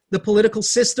support the political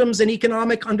systems and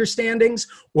economic understandings,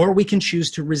 or we can choose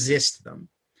to resist them.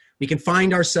 We can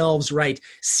find ourselves, right,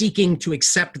 seeking to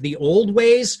accept the old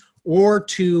ways or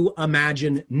to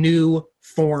imagine new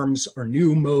forms or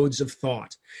new modes of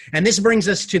thought. And this brings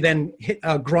us to then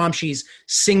Gramsci's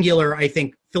singular, I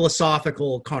think,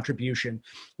 philosophical contribution,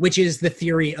 which is the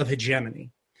theory of hegemony.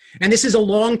 And this is a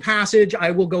long passage.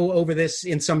 I will go over this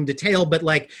in some detail, but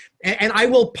and I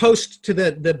will post to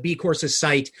the B Courses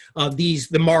site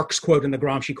the Marx quote and the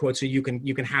Gramsci quote, so you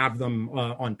can have them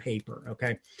on paper.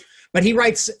 Okay, but he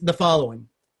writes the following: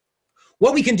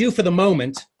 what we can do for the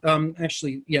moment. Let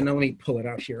me pull it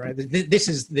out here. Right? This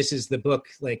is the book,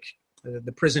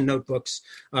 the prison notebooks.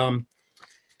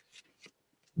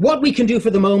 What we can do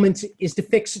for the moment is to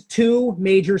fix two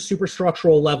major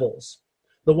superstructural levels.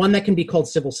 The one that can be called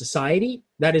civil society,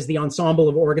 that is the ensemble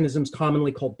of organisms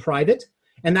commonly called private,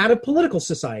 and that of political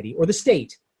society, or the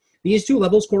state. These two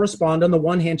levels correspond on the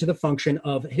one hand to the function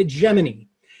of hegemony,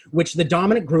 which the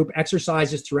dominant group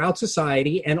exercises throughout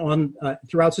society, and on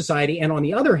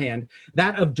the other hand,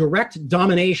 that of direct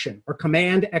domination or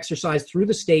command exercised through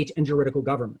the state and juridical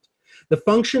government. The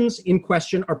functions in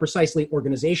question are precisely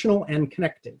organizational and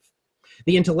connective.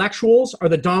 The intellectuals are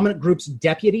the dominant group's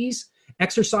deputies,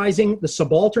 exercising the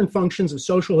subaltern functions of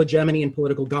social hegemony and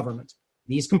political government.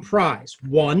 These comprise: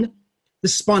 1, the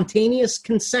spontaneous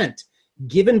consent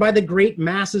given by the great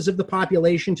masses of the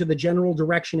population to the general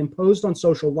direction imposed on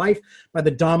social life by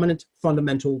the dominant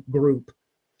fundamental group.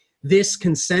 This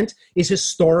consent is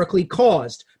historically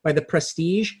caused by the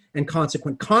prestige and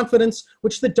consequent confidence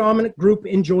which the dominant group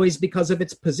enjoys because of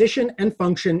its position and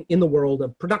function in the world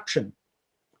of production.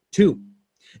 2,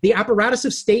 the apparatus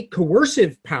of state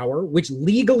coercive power, which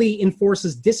legally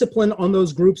enforces discipline on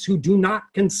those groups who do not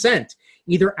consent,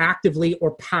 either actively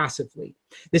or passively.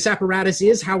 This apparatus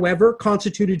is, however,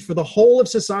 constituted for the whole of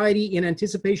society in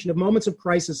anticipation of moments of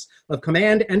crisis, of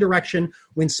command and direction,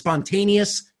 when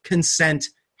spontaneous consent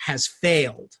has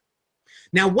failed.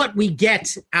 Now, what we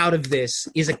get out of this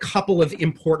is a couple of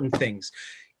important things.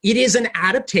 It is an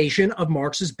adaptation of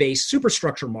Marx's base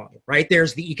superstructure model, right?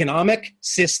 There's the economic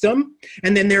system,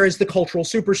 and then there is the cultural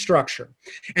superstructure.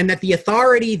 And that the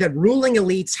authority that ruling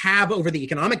elites have over the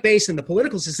economic base and the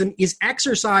political system is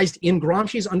exercised in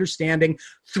Gramsci's understanding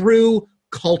through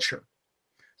culture,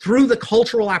 through the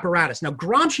cultural apparatus. Now,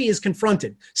 Gramsci is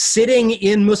confronted, sitting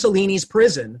in Mussolini's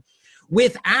prison,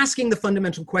 with asking the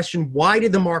fundamental question: why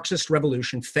did the Marxist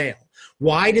revolution fail?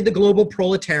 Why did the global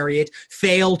proletariat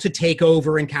fail to take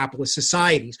over in capitalist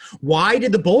societies? Why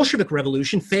did the Bolshevik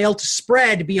revolution fail to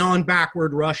spread beyond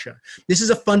backward Russia? This is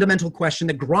a fundamental question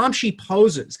that Gramsci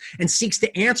poses and seeks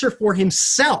to answer for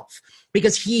himself,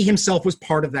 because he himself was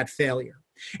part of that failure.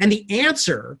 And the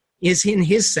answer is, in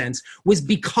his sense, was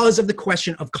because of the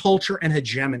question of culture and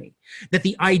hegemony, that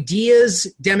the ideas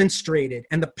demonstrated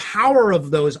and the power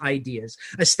of those ideas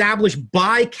established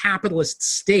by capitalist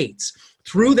states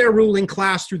through their ruling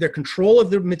class, through their control of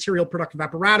the material productive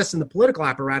apparatus and the political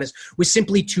apparatus, was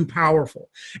simply too powerful.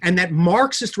 And that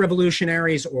Marxist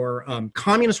revolutionaries or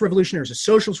communist revolutionaries or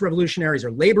socialist revolutionaries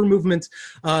or labor movement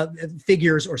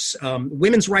figures or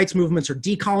women's rights movements or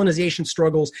decolonization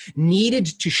struggles needed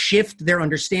to shift their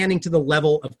understanding to the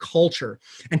level of culture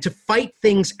and to fight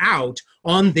things out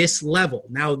on this level.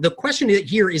 Now, the question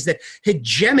here is that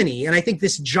hegemony, and I think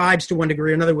this jibes to one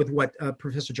degree or another with what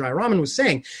Professor Jayaraman was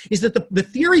saying, is that the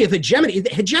theory of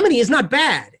hegemony is not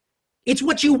bad. It's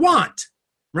what you want,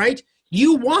 right?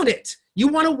 You want it. You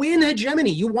want to win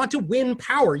hegemony. You want to win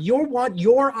power. You want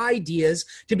your ideas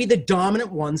to be the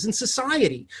dominant ones in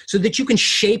society so that you can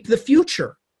shape the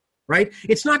future, right?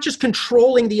 It's not just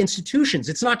controlling the institutions.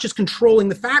 It's not just controlling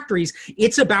the factories.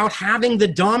 It's about having the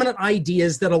dominant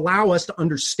ideas that allow us to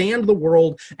understand the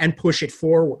world and push it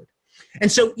forward.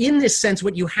 And so in this sense,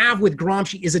 what you have with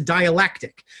Gramsci is a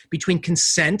dialectic between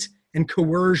consent and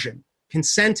coercion.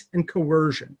 Consent and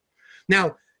coercion.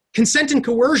 Now, consent and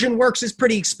coercion works is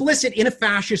pretty explicit in a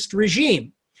fascist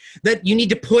regime, that you need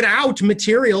to put out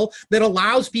material that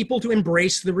allows people to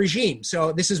embrace the regime.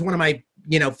 So this is one of my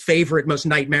favorite, most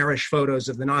nightmarish photos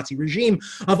of the Nazi regime,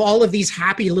 of all of these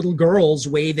happy little girls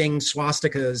waving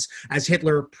swastikas as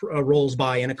Hitler rolls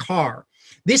by in a car.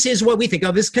 This is what we think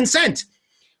of as consent.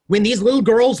 When these little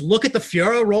girls look at the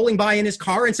Fuhrer rolling by in his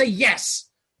car and say, yes,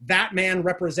 that man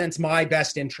represents my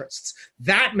best interests.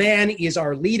 That man is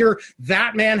our leader.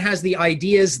 That man has the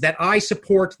ideas that I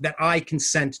support, that I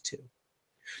consent to.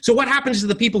 So what happens to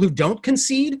the people who don't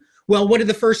concede? Well, what did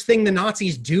the first thing the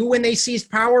Nazis do when they seized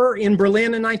power in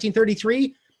Berlin in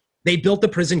 1933? They built the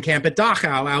prison camp at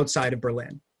Dachau outside of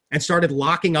Berlin and started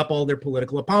locking up all their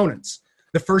political opponents.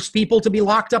 The first people to be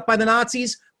locked up by the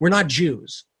Nazis were not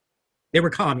Jews. They were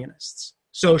communists,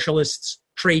 socialists,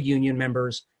 trade union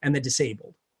members, and the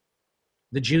disabled.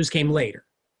 The Jews came later.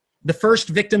 The first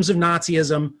victims of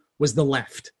Nazism was the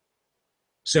left.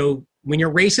 So when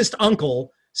your racist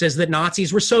uncle says that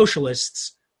Nazis were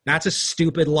socialists, that's a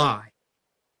stupid lie.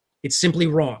 It's simply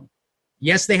wrong.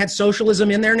 Yes, they had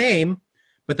socialism in their name,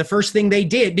 but the first thing they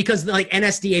did, because like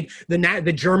NSDAP,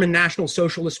 the German National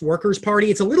Socialist Workers'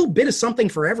 Party, it's a little bit of something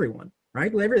for everyone,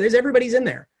 right? Everybody's in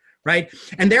there. Right?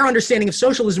 And their understanding of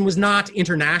socialism was not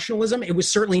internationalism. It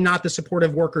was certainly not the support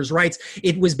of workers' rights.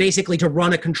 It was basically to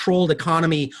run a controlled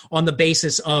economy on the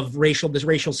basis of this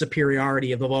racial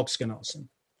superiority of the Volksgenossen.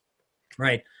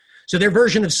 Right? So their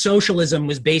version of socialism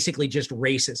was basically just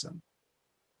racism,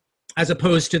 as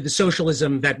opposed to the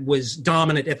socialism that was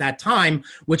dominant at that time,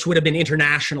 which would have been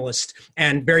internationalist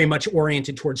and very much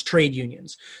oriented towards trade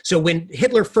unions. So when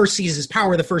Hitler first seizes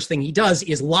power, the first thing he does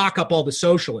is lock up all the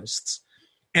socialists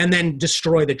and then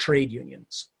destroy the trade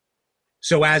unions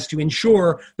so as to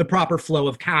ensure the proper flow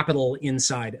of capital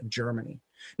inside of Germany.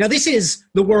 Now, this is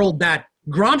the world that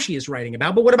Gramsci is writing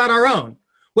about, but what about our own?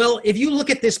 Well, if you look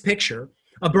at this picture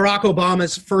of Barack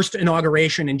Obama's first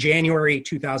inauguration in January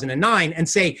 2009 and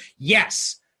say,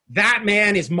 yes, that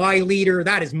man is my leader.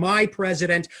 That is my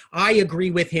president. I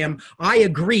agree with him. I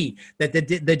agree that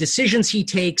the decisions he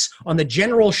takes on the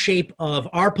general shape of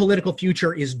our political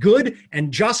future is good and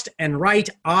just and right.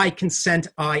 I consent.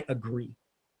 I agree.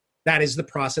 That is the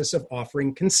process of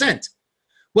offering consent.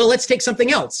 Well, let's take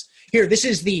something else. Here, this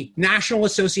is the National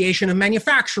Association of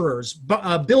Manufacturers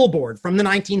billboard from the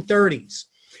 1930s,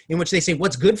 in which they say,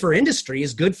 what's good for industry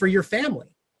is good for your family.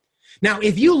 Now,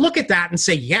 if you look at that and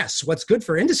say, yes, what's good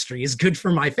for industry is good for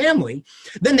my family,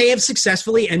 then they have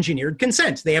successfully engineered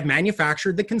consent. They have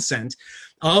manufactured the consent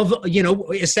of,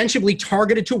 essentially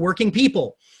targeted to working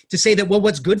people to say that, well,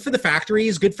 what's good for the factory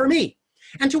is good for me.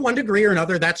 And to one degree or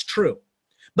another, that's true.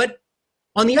 But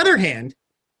on the other hand,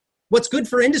 what's good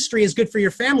for industry is good for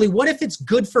your family. What if it's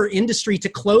good for industry to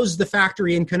close the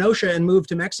factory in Kenosha and move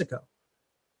to Mexico?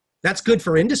 That's good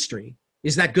for industry.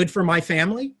 Is that good for my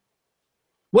family?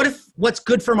 What if what's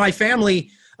good for my family,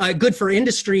 good for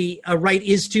industry, right,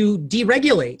 is to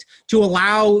deregulate, to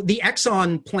allow the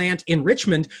Exxon plant in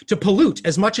Richmond to pollute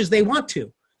as much as they want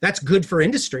to? That's good for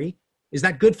industry. Is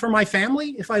that good for my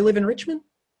family if I live in Richmond?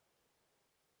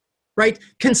 Right?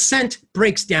 Consent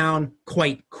breaks down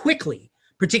quite quickly,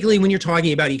 particularly when you're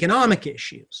talking about economic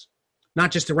issues, not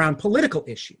just around political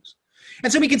issues.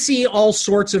 And so we can see all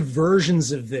sorts of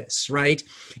versions of this, right,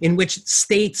 in which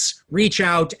states reach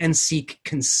out and seek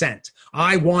consent.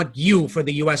 I want you for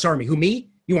the U.S. Army. Who, me?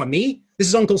 You want me? This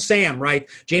is Uncle Sam, right?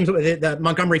 James, the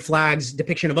Montgomery Flag's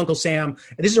depiction of Uncle Sam.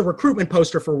 This is a recruitment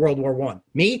poster for World War I.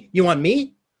 Me? You want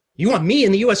me? You want me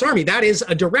in the U.S. Army. That is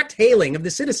a direct hailing of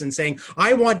the citizen saying,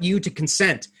 I want you to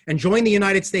consent and join the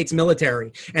United States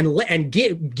military and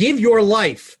give your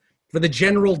life for the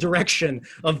general direction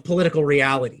of political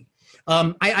reality.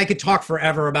 I could talk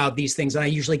forever about these things, and I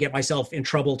usually get myself in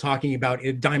trouble talking about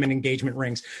diamond engagement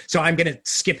rings. So I'm going to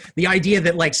skip the idea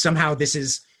that like somehow this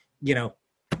is,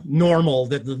 normal,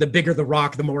 that the bigger the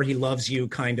rock, the more he loves you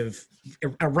kind of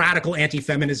a radical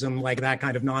anti-feminism, like that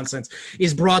kind of nonsense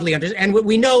is broadly understood. And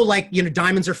we know, like,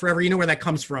 diamonds are forever. You know where that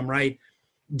comes from, right?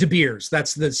 De Beers,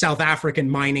 that's the South African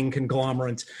mining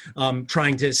conglomerate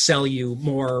trying to sell you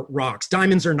more rocks.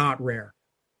 Diamonds are not rare.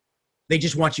 They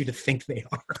just want you to think they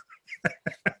are.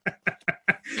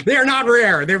 They're not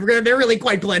rare. They're really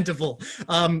quite plentiful.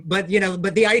 But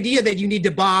the idea that you need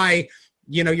to buy,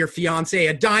 your fiance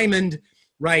a diamond,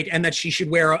 right, and that she should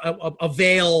wear a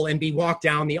veil and be walked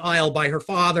down the aisle by her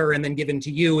father and then given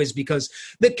to you is because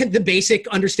the basic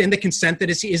understand the consent that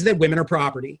is that women are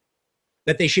property,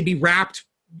 that they should be wrapped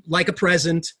like a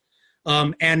present,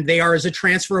 and they are as a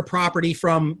transfer of property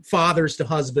from fathers to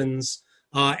husbands,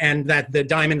 and that the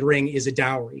diamond ring is a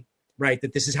dowry, right,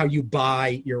 that this is how you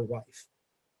buy your wife.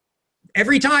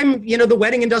 Every time, the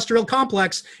wedding industrial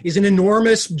complex is an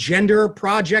enormous gender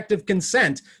project of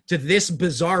consent to this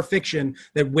bizarre fiction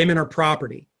that women are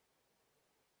property.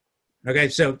 Okay,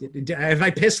 so have I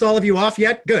pissed all of you off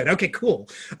yet? Good. Okay, cool.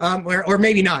 Or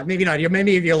maybe not. Maybe not.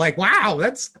 Many of you are like, wow,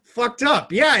 that's fucked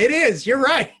up. Yeah, it is. You're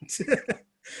right.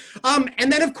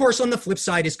 And then, of course, on the flip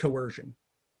side is coercion.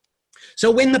 So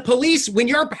when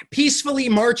you're peacefully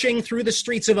marching through the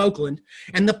streets of Oakland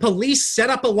and the police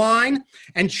set up a line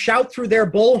and shout through their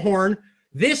bullhorn,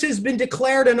 "This has been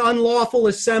declared an unlawful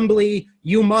assembly,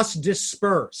 you must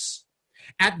disperse."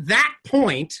 At that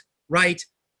point, right,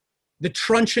 the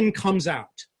truncheon comes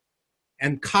out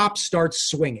and cops start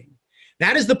swinging.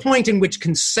 That is the point in which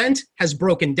consent has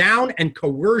broken down and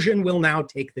coercion will now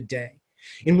take the day.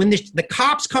 And when the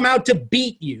cops come out to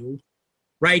beat you,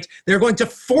 right, they're going to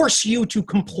force you to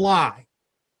comply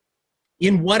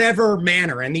in whatever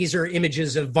manner. And these are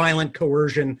images of violent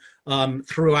coercion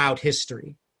throughout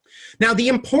history. Now, the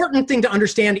important thing to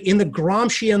understand in the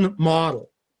Gramscian model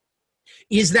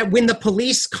is that when the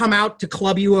police come out to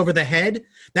club you over the head,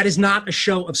 that is not a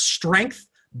show of strength,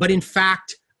 but in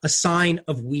fact, a sign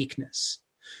of weakness.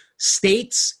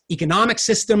 States, economic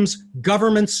systems,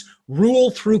 governments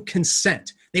rule through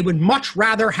consent. They would much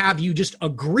rather have you just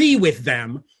agree with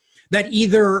them that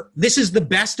either this is the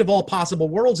best of all possible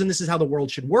worlds and this is how the world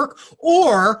should work,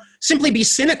 or simply be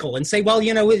cynical and say, well,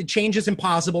 change is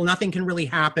impossible. Nothing can really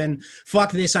happen.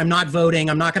 Fuck this. I'm not voting.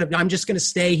 I'm just going to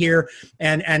stay here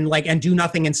and do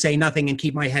nothing and say nothing and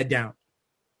keep my head down.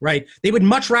 Right? They would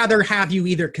much rather have you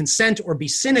either consent or be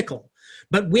cynical.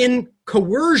 But when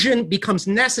coercion becomes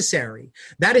necessary,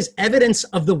 that is evidence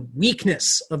of the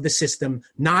weakness of the system,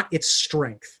 not its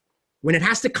strength. When it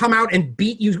has to come out and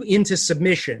beat you into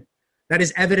submission, that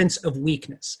is evidence of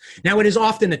weakness. Now, it is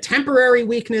often a temporary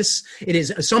weakness. It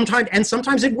is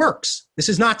sometimes it works. This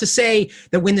is not to say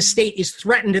that when the state is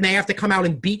threatened and they have to come out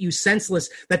and beat you senseless,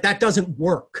 that doesn't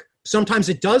work. Sometimes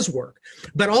it does work.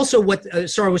 But also what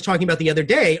Sarah was talking about the other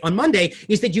day on Monday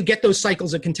is that you get those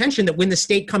cycles of contention that when the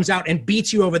state comes out and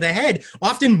beats you over the head,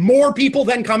 often more people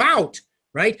then come out,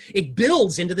 right? It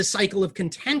builds into the cycle of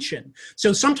contention.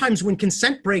 So sometimes when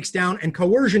consent breaks down and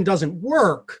coercion doesn't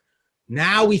work,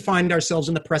 now we find ourselves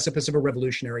in the precipice of a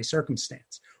revolutionary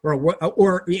circumstance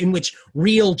or in which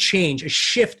real change, a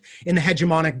shift in the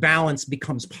hegemonic balance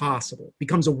becomes possible, it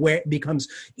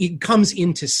comes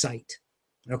into sight.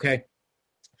 Okay.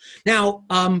 Now,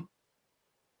 I'm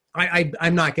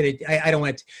not going to, I don't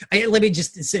want to, let me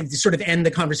just sort of end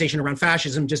the conversation around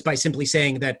fascism just by simply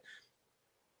saying that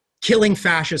killing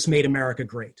fascists made America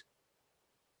great.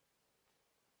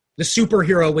 The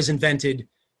superhero was invented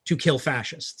to kill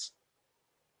fascists.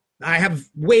 I have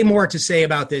way more to say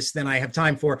about this than I have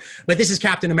time for, but this is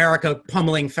Captain America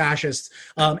pummeling fascists.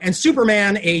 And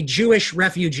Superman, a Jewish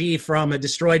refugee from a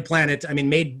destroyed planet,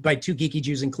 made by two geeky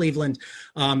Jews in Cleveland.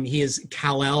 He is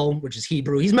Kal-El, which is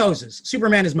Hebrew. He's Moses.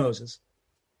 Superman is Moses.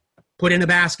 Put in a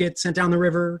basket, sent down the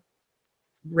river,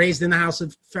 raised in the house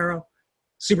of Pharaoh.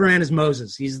 Superman is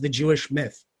Moses. He's the Jewish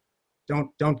myth.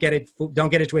 Don't get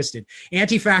it twisted.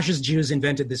 Anti-fascist Jews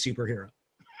invented the superhero.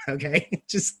 Okay,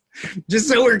 just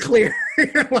so we're clear,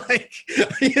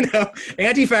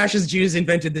 anti-fascist Jews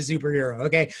invented the superhero.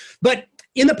 Okay, but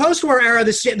in the post-war era,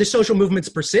 the social movements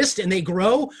persist and they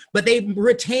grow, but they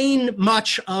retain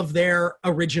much of their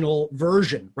original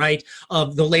version, right?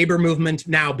 Of the labor movement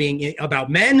now being about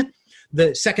men,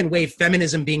 the second wave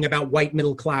feminism being about white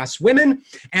middle-class women,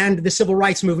 and the civil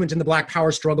rights movement and the Black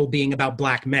Power struggle being about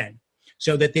Black men.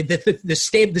 So that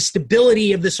the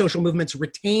stability of the social movements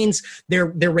retains their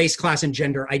race, class, and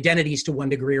gender identities to one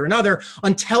degree or another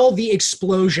until the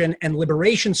explosion and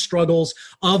liberation struggles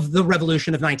of the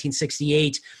revolution of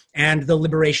 1968 and the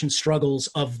liberation struggles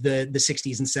of the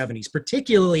 60s and 70s,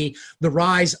 particularly the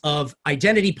rise of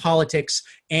identity politics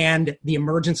and the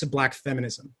emergence of Black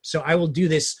feminism. So I will do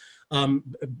this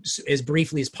as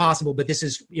briefly as possible, but this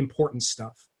is important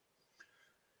stuff.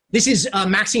 This is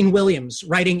Maxine Williams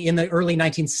writing in the late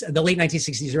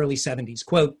 1960s, early 70s.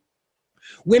 Quote,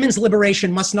 Women's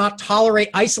liberation must not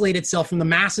isolate itself from the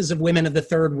masses of women of the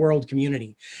third world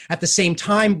community. At the same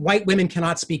time, white women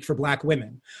cannot speak for black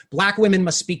women. Black women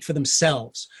must speak for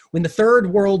themselves. When the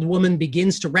third world woman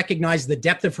begins to recognize the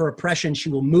depth of her oppression, she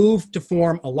will move to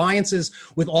form alliances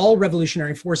with all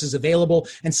revolutionary forces available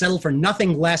and settle for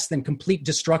nothing less than complete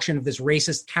destruction of this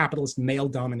racist, capitalist,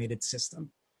 male-dominated system.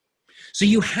 So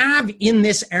you have in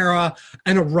this era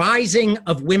an arising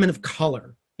of women of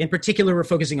color. In particular, we're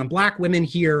focusing on black women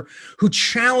here who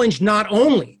challenge not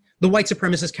only the white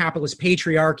supremacist capitalist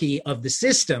patriarchy of the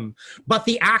system, but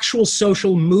the actual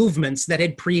social movements that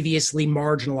had previously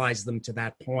marginalized them to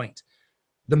that point.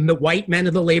 The white men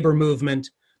of the labor movement,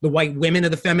 the white women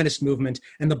of the feminist movement,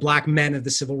 and the black men of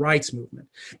the civil rights movement.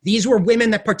 These were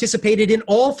women that participated in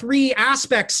all three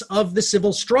aspects of the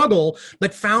civil struggle,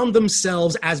 but found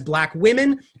themselves as black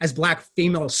women, as black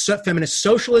female feminist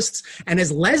socialists, and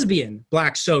as lesbian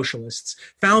black socialists,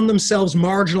 found themselves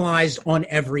marginalized on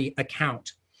every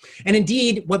account. And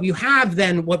indeed, what you have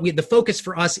then, the focus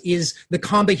for us is the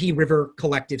Combahee River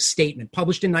Collective Statement,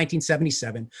 published in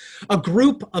 1977. A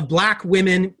group of black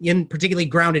women,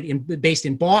 based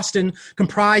in Boston,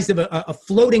 comprised of a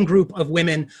floating group of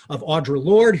women of Audre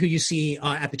Lorde, who you see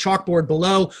at the chalkboard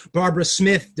below, Barbara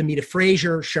Smith, Demita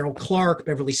Frazier, Cheryl Clark,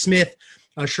 Beverly Smith,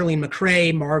 Shirlene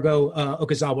McCrae, Margot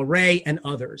Okazawa Ray, and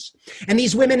others. And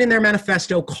these women in their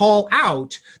manifesto call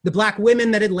out the black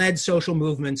women that had led social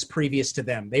movements previous to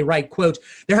them. They write, quote,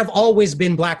 "There have always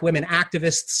been black women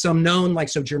activists, some known like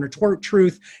Sojourner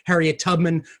Truth, Harriet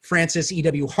Tubman, Frances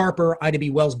E.W. Harper, Ida B.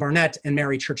 Wells Barnett, and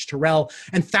Mary Church Terrell,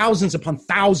 and thousands upon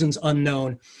thousands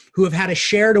unknown, who have had a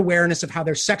shared awareness of how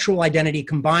their sexual identity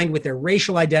combined with their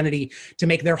racial identity to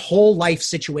make their whole life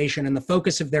situation and the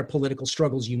focus of their political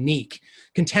struggles unique.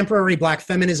 Contemporary black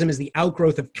feminism is the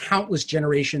outgrowth of countless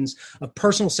generations of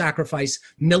personal sacrifice,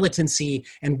 militancy,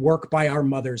 and work by our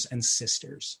mothers and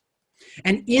sisters."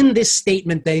 And in this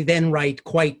statement, they then write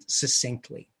quite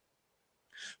succinctly,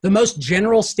 "The most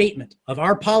general statement of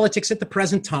our politics at the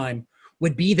present time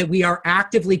would be that we are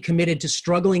actively committed to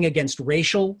struggling against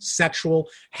racial, sexual,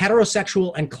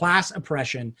 heterosexual, and class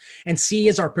oppression, and see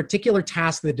as our particular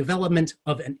task the development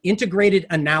of an integrated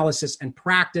analysis and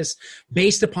practice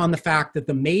based upon the fact that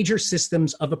the major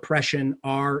systems of oppression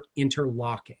are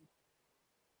interlocking.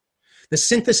 The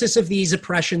synthesis of these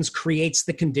oppressions creates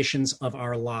the conditions of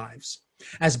our lives.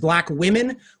 As black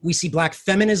women, we see black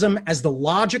feminism as the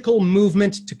logical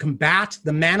movement to combat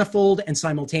the manifold and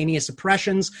simultaneous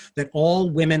oppressions that all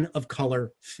women of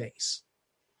color face.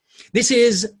 This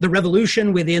is the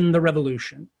revolution within the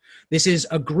revolution. This is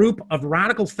a group of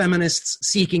radical feminists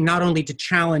seeking not only to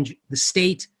challenge the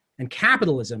state and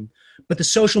capitalism, but the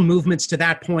social movements to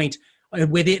that point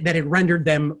with it that had rendered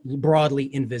them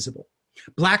broadly invisible.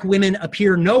 Black women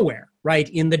appear nowhere, right,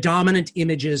 in the dominant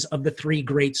images of the three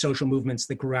great social movements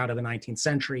that grew out of the 19th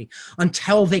century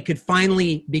until they could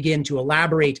finally begin to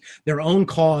elaborate their own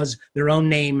cause, their own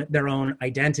name, their own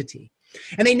identity.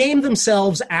 And they named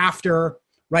themselves after,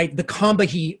 right, the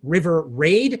Combahee River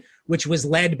Raid, which was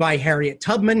led by Harriet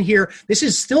Tubman here. This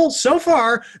is still, so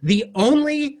far, the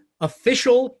only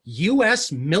official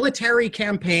U.S. military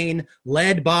campaign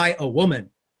led by a woman,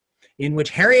 in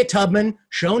which Harriet Tubman,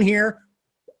 shown here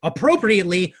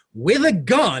appropriately with a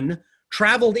gun,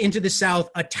 traveled into the South,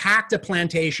 attacked a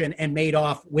plantation, and made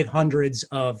off with hundreds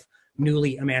of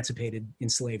newly emancipated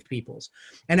enslaved peoples.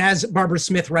 And as Barbara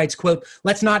Smith writes, quote,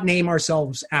 "Let's not name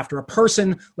ourselves after a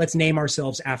person, let's name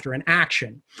ourselves after an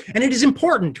action." And it is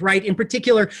important, right, in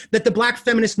particular, that the black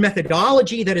feminist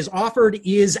methodology that is offered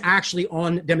is actually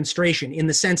on demonstration in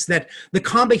the sense that the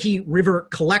Combahee River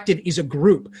Collective is a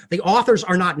group. The authors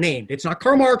are not named. It's not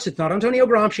Karl Marx, it's not Antonio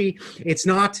Gramsci, it's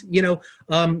not,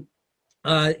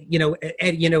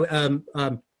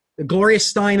 Gloria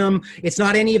Steinem. It's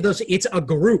not any of those. It's a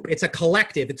group. It's a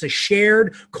collective. It's a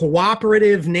shared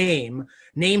cooperative name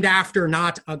named after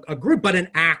not a group, but an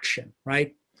action,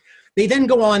 right? They then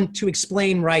go on to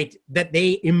explain, right, that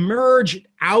they emerged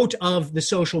out of the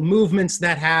social movements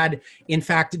that had, in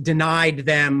fact, denied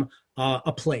them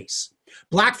a place.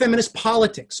 Black feminist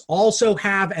politics also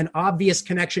have an obvious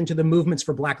connection to the movements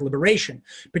for black liberation,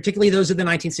 particularly those of the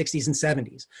 1960s and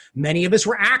 70s. Many of us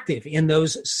were active in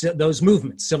those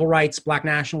movements, civil rights, black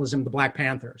nationalism, the Black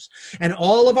Panthers. And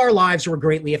all of our lives were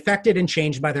greatly affected and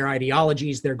changed by their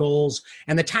ideologies, their goals,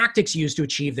 and the tactics used to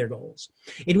achieve their goals.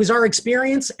 It was our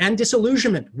experience and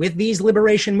disillusionment with these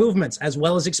liberation movements, as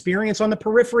well as experience on the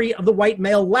periphery of the white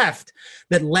male left,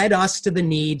 that led us to the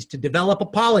need to develop a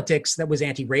politics that was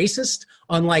anti-racist,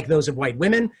 unlike those of white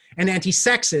women, and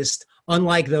anti-sexist,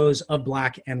 unlike those of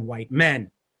black and white men.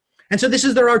 And so this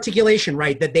is their articulation,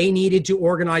 right? That they needed to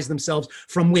organize themselves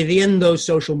from within those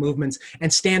social movements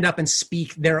and stand up and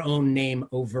speak their own name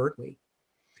overtly.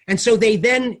 And so they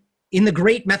then, in the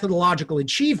great methodological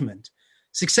achievement,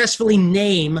 successfully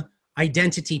name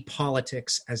identity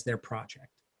politics as their project.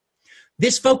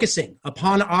 This focusing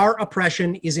upon our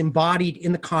oppression is embodied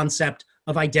in the concept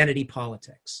of identity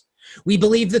politics. We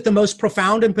believe that the most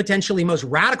profound and potentially most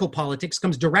radical politics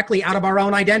comes directly out of our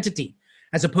own identity,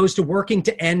 as opposed to working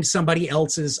to end somebody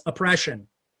else's oppression.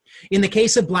 In the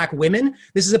case of Black women,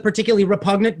 this is a particularly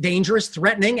repugnant, dangerous,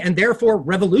 threatening, and therefore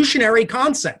revolutionary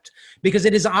concept, because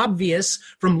it is obvious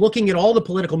from looking at all the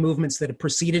political movements that have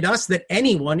preceded us that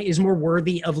anyone is more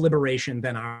worthy of liberation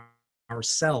than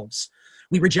ourselves.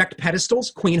 We reject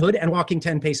pedestals, queenhood, and walking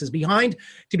 10 paces behind.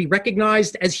 To be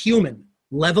recognized as human,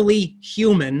 levelly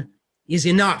human, is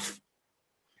enough.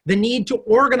 The need to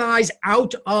organize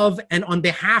out of and on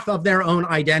behalf of their own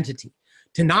identity,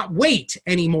 to not wait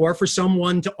anymore for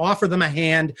someone to offer them a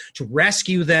hand, to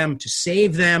rescue them, to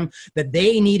save them, that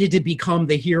they needed to become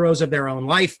the heroes of their own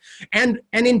life, and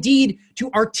indeed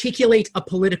to articulate a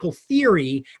political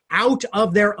theory out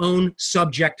of their own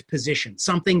subject position,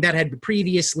 something that had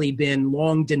previously been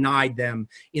long denied them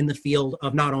in the field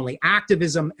of not only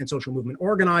activism and social movement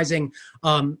organizing,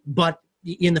 but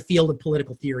in the field of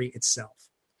political theory itself.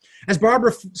 As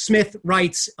Barbara Smith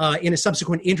writes in a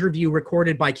subsequent interview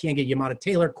recorded by Keeanga-Yamahtta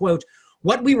Taylor, quote,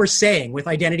 "What we were saying with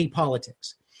identity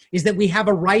politics is that we have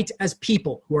a right as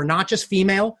people who are not just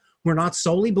female, who are not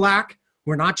solely Black,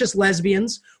 who are not just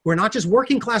lesbians, who are not just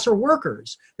working class or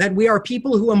workers, that we are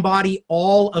people who embody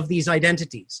all of these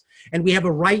identities. And we have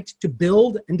a right to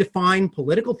build and define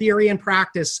political theory and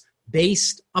practice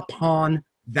based upon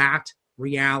that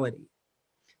reality."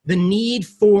 The need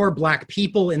for Black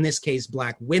people, in this case,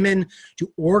 Black women,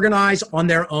 to organize on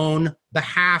their own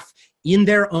behalf in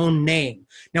their own name.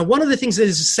 Now, one of the things that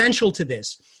is essential to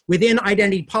this within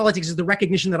identity politics is the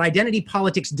recognition that identity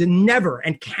politics do never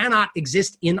and cannot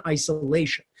exist in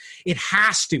isolation. It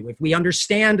has to, if we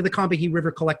understand the Combahee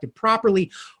River Collective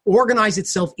properly, organize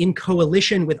itself in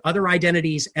coalition with other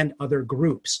identities and other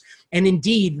groups. And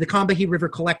indeed, the Combahee River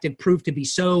Collective proved to be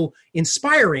so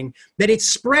inspiring that it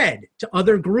spread to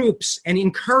other groups and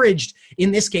encouraged,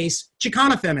 in this case,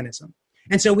 Chicana feminism.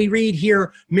 And so we read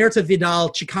here, Mirta Vidal,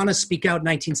 Chicanas Speak Out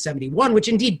 1971, which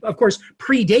indeed, of course,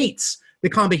 predates the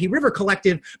Combahee River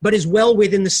Collective, but is well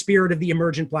within the spirit of the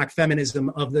emergent Black feminism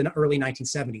of the early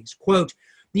 1970s. Quote,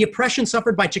 "The oppression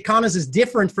suffered by Chicanas is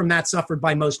different from that suffered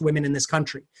by most women in this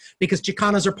country. Because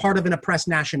Chicanas are part of an oppressed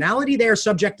nationality, they are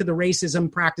subject to the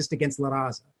racism practiced against La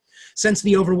Raza. Since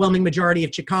the overwhelming majority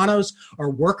of Chicanos are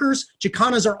workers,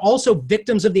 Chicanas are also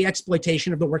victims of the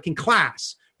exploitation of the working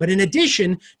class. But in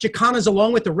addition, Chicanas,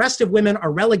 along with the rest of women,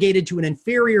 are relegated to an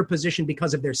inferior position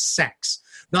because of their sex.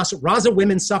 Thus, Raza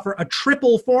women suffer a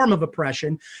triple form of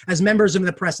oppression as members of an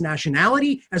oppressed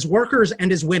nationality, as workers,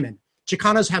 and as women.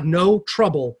 Chicanas have no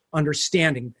trouble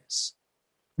understanding this."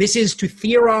 This is to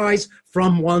theorize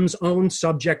from one's own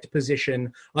subject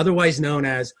position, otherwise known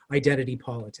as identity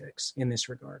politics in this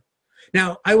regard.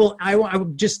 Now, I will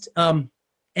just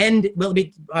end, well,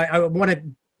 I want to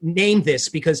name this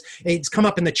because it's come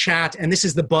up in the chat, and this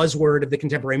is the buzzword of the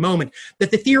contemporary moment,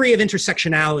 that the theory of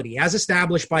intersectionality, as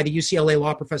established by the UCLA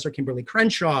law professor Kimberly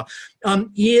Crenshaw,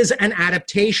 is an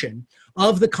adaptation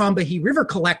of the Combahee River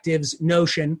Collective's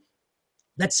notion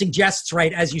that suggests,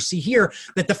 right, as you see here,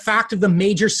 that the fact of the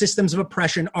major systems of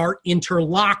oppression are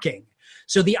interlocking.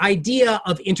 So the idea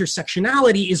of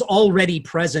intersectionality is already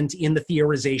present in the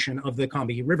theorization of the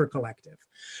Combahee River Collective.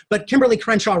 But Kimberly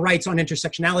Crenshaw writes on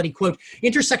intersectionality, quote,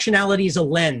 "Intersectionality is a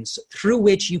lens through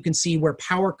which you can see where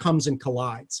power comes and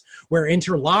collides, where it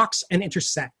interlocks and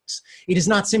intersects. It is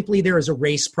not simply there is a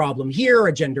race problem here,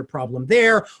 a gender problem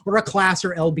there, or a class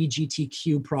or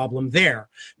LGBTQ problem there.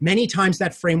 Many times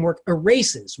that framework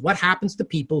erases what happens to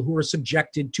people who are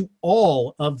subjected to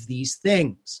all of these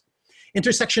things.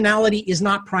 Intersectionality is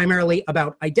not primarily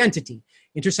about identity.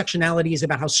 Intersectionality is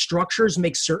about how structures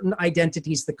make certain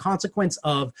identities the consequence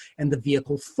of and the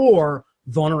vehicle for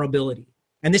vulnerability."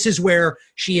 And this is where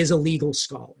she is a legal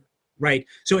scholar, right?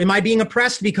 So am I being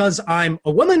oppressed because I'm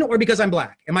a woman or because I'm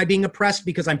Black? Am I being oppressed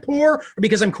because I'm poor or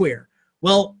because I'm queer?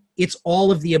 Well, it's all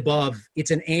of the above.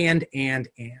 It's an and.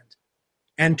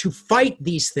 And to fight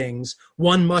these things,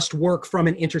 one must work from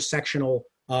an intersectional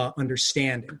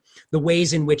understanding, the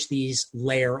ways in which these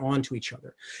layer onto each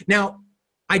other. Now,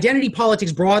 identity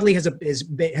politics broadly has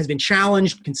been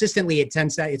challenged consistently. It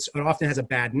often has a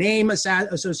bad name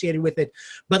associated with it.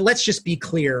 But let's just be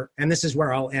clear, and this is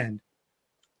where I'll end.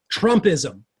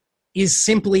 Trumpism is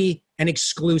simply and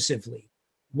exclusively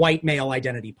white male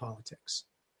identity politics.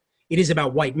 It is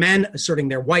about white men asserting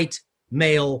their white,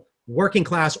 male, working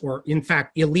class, or in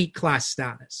fact, elite class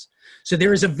status. So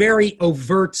there is a very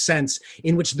overt sense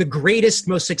in which the greatest,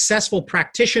 most successful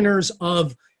practitioners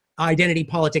of identity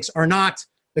politics are not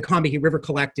the Combahee River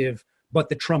Collective, but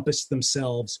the Trumpists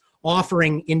themselves,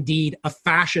 offering indeed a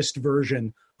fascist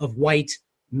version of white,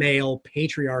 male,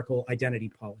 patriarchal identity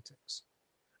politics.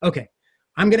 Okay,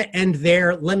 I'm going to end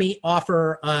there. Let me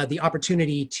offer the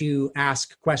opportunity to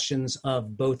ask questions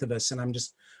of both of us. And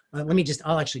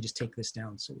I'll actually just take this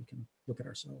down so we can look at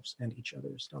ourselves and each other,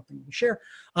 stopping to share.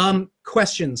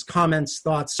 Questions, comments,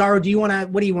 thoughts. Saro, what do you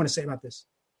want to say about this?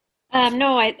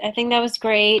 No, I think that was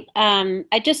great.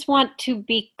 I just want to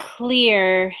be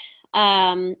clear,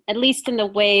 at least in the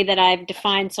way that I've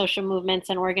defined social movements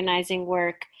and organizing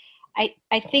work. I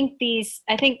think the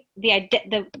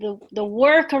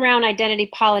work around identity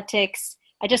politics,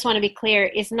 I just want to be clear,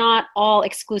 is not all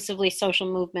exclusively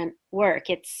social movement work.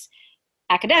 It's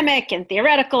academic and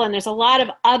theoretical, and there's a lot of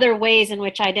other ways in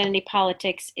which identity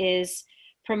politics is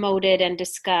promoted and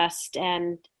discussed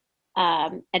and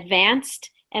advanced.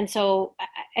 And so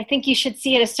I think you should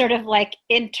see it as sort of like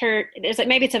maybe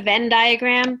it's a Venn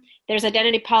diagram. There's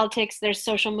identity politics, there's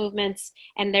social movements,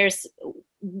 and there's,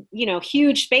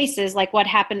 huge spaces like what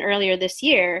happened earlier this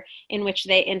year in which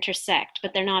they intersect,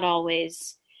 but they're not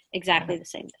always exactly the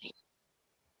same thing.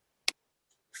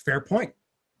 Fair point.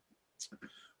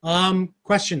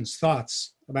 Questions,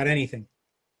 thoughts about anything?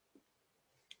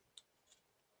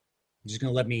 I'm just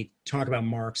going to let me talk about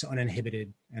Marx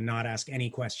uninhibited and not ask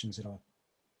any questions at all.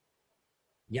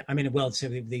 Yeah, I mean, well, so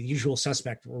the usual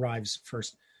suspect arrives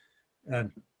first.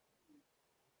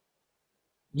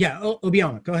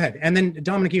 Obiama, go ahead. And then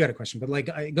Dominic, you had a question, but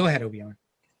go ahead, Obiama.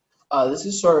 This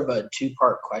is sort of a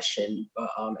two-part question,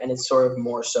 and it's sort of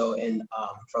more so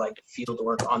for field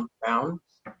work on the ground.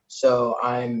 So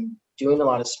I'm doing a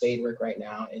lot of spade work right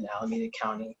now in Alameda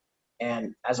County.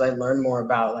 And as I learn more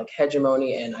about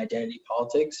hegemony and identity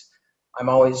politics, I'm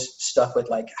always stuck with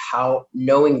how,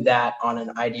 knowing that on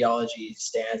an ideology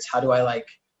stance, how do I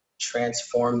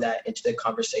transform that into the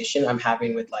conversation I'm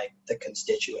having with the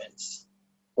constituents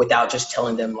without just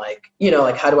telling them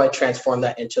how do I transform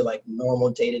that into normal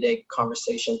day-to-day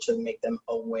conversation to make them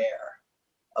aware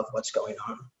of what's going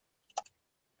on?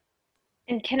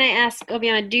 And can I ask,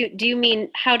 Obiama, do you mean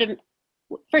how to,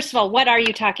 first of all, what are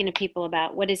you talking to people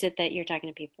about? What is it that you're talking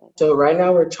to people about? So right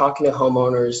now we're talking to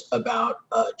homeowners about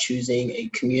choosing a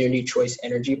community choice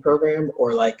energy program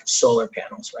or solar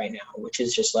panels right now, which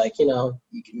is just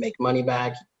you can make money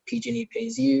back, PG&E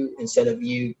pays you, instead of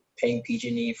you paying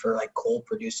PG&E for coal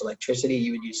produced electricity,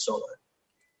 you would use solar.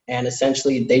 And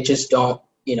essentially they just don't,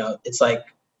 it's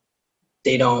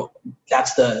they don't,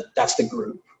 that's the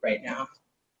group right now.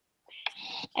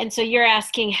 And so you're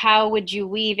asking, how would you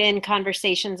weave in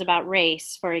conversations about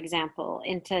race, for example,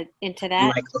 into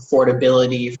that?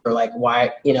 Affordability for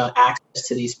why, access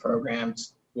to these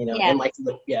programs, Yeah. And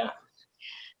yeah.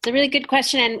 It's a really good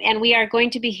question. And we are going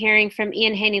to be hearing from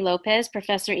Ian Haney-Lopez,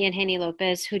 Professor Ian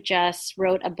Haney-Lopez, who just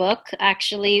wrote a book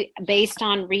actually based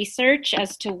on research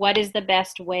as to what is the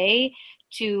best way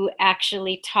to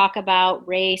actually talk about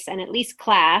race and at least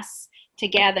class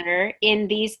together in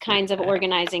these kinds of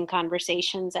organizing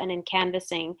conversations and in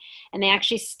canvassing. And they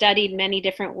actually studied many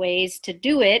different ways to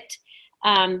do it.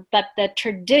 But the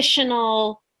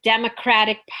traditional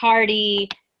Democratic Party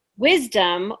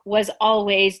wisdom was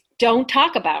always, don't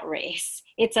talk about race.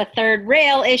 It's a third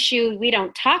rail issue. We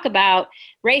don't talk about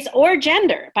race or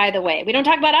gender, by the way. We don't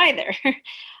talk about either.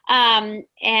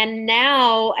 And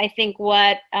now I think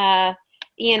what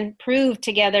Ian proved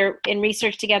together in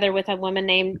research together with a woman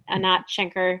named Anat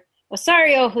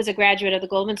Shenker-Osario, who's a graduate of the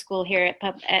Goldman School here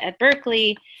at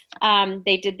Berkeley.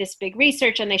 They did this big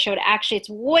research and they showed actually it's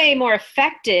way more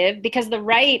effective because the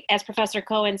right, as Professor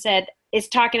Cohen said, is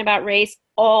talking about race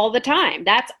all the time.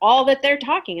 That's all that they're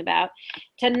talking about.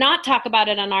 To not talk about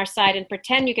it on our side and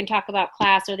pretend you can talk about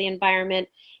class or the environment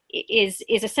is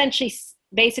essentially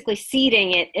basically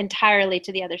ceding it entirely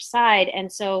to the other side.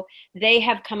 And so they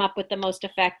have come up with the most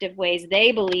effective ways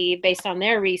they believe, based on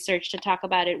their research, to talk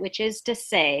about it, which is to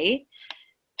say,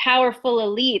 powerful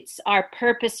elites are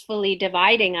purposefully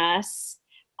dividing us.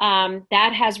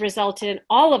 That has resulted in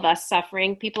all of us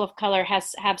suffering. People of color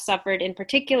have suffered in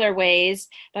particular ways,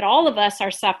 but all of us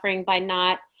are suffering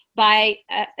by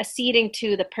acceding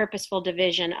to the purposeful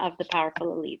division of the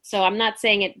powerful elite. So I'm not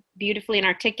saying it beautifully and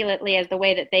articulately as the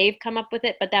way that they've come up with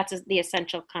it, but that's the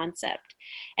essential concept.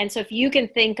 And so if you can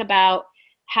think about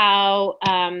how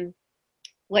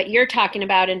what you're talking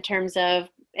about in terms of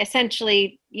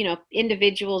essentially,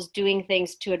 individuals doing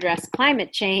things to address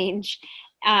climate change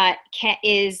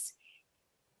is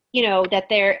we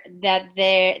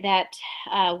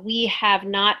have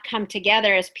not come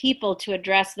together as people to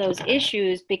address those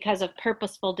issues because of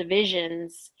purposeful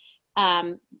divisions,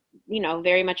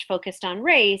 very much focused on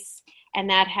race. And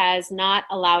that has not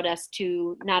allowed us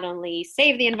to not only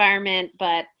save the environment,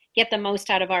 but get the most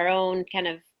out of our own kind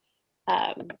of,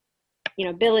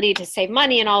 ability to save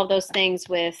money and all of those things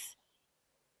with,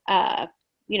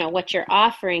 what you're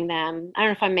offering them. I don't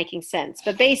know if I'm making sense,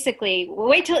 but basically, we'll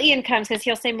wait till Ian comes because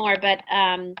he'll say more. But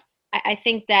I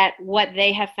think that what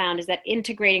they have found is that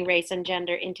integrating race and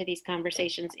gender into these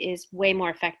conversations is way more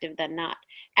effective than not,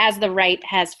 as the right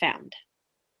has found.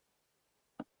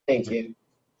 Thank you.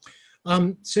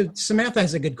 So Samantha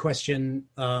has a good question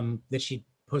that she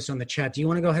posted on the chat. Do you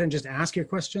want to go ahead and just ask your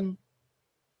question?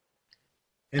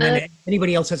 And then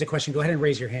anybody else has a question, go ahead and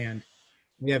raise your hand.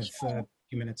 We have a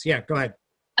few minutes. Yeah, go ahead.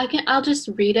 I'll just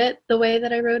read it the way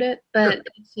that I wrote it, but sure.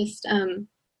 It's just,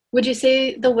 would you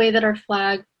say the way that our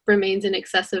flag remains an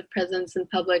excessive presence in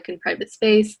public and private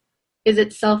space is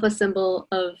itself a symbol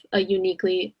of a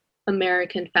uniquely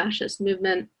American fascist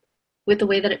movement, with the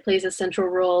way that it plays a central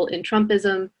role in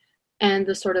Trumpism and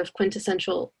the sort of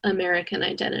quintessential American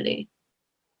identity?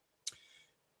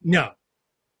 No,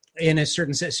 in a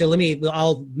certain sense. So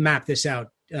I'll map this out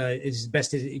as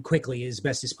best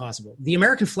as possible. The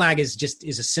American flag is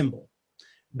a symbol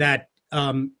that,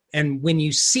 and when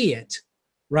you see it,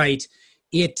 right,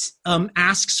 it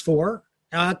asks for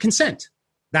consent.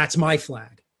 That's my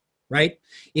flag, right?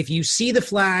 If you see the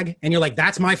flag and you're like,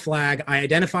 that's my flag, I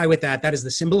identify with that, that is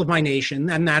the symbol of my nation,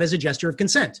 and that is a gesture of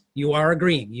consent. You are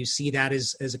agreeing. You see that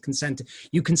as a consent.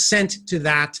 You consent to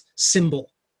that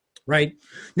symbol, right?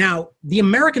 Now, the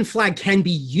American flag can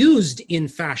be used in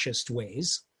fascist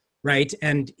ways, right?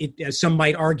 And as some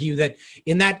might argue that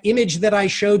in that image that I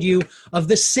showed you of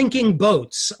the sinking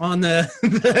boats on the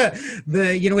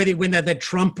when the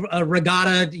Trump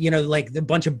regatta, like the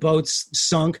bunch of boats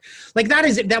sunk, like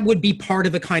that would be part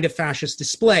of a kind of fascist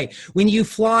display. When you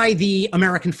fly the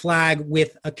American flag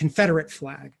with a Confederate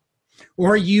flag,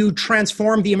 or you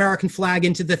transform the American flag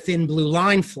into the thin blue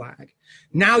line flag,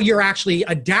 now you're actually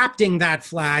adapting that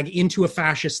flag into a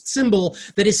fascist symbol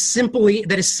that is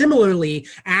similarly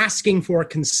asking for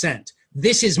consent.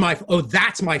 That's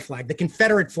my flag, the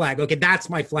Confederate flag. Okay, that's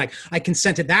my flag. I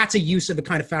consented. That's a use of a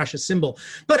kind of fascist symbol.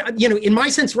 But, in my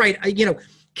sense, right,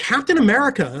 Captain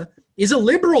America is a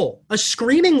liberal, a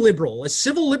screaming liberal, a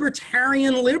civil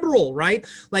libertarian liberal, right?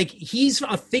 Like, he's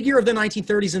a figure of the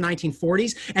 1930s and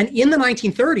 1940s. And in the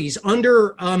 1930s,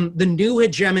 under the new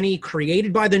hegemony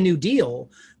created by the New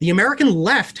Deal, the American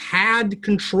left had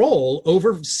control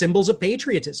over symbols of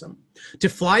patriotism. To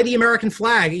fly the American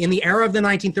flag in the era of the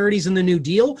 1930s and the New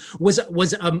Deal was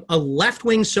a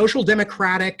left-wing social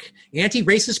democratic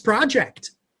anti-racist project.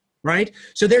 Right?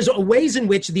 So there's ways in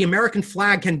which the American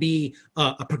flag can be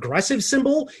a progressive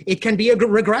symbol. It can be a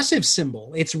regressive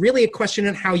symbol. It's really a question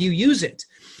of how you use it.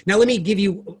 Now, let me give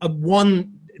you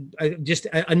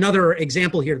another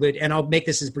example here, and I'll make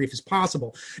this as brief as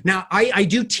possible. Now, I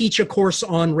do teach a course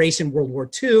on race in World War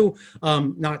II.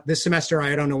 Not this semester,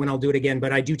 I don't know when I'll do it again,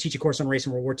 but I do teach a course on race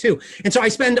in World War II. And so I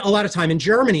spend a lot of time in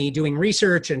Germany doing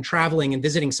research and traveling and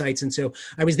visiting sites. And so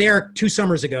I was there 2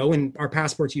 summers ago when our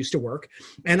passports used to work.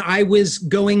 And I was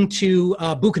going to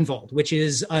Buchenwald, which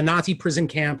is a Nazi prison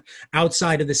camp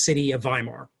outside of the city of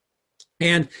Weimar.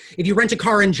 And if you rent a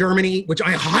car in Germany, which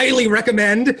I highly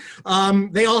recommend,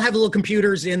 they all have little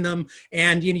computers in them.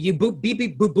 And you boop, beep,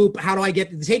 beep, boop, boop. How do I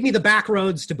take me the back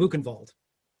roads to Buchenwald?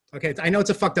 Okay, I know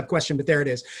it's a fucked up question, but there it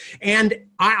is. And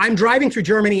I'm driving through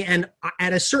Germany, and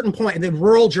at a certain point in the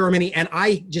rural Germany, and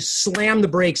I just slammed the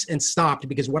brakes and stopped,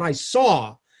 because what I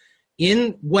saw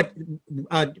in what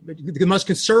the most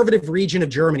conservative region of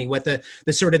Germany, what the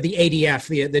sort of the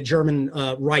ADF, the German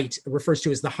right refers to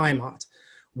as the Heimat,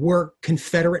 were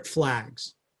Confederate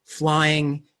flags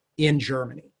flying in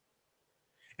Germany.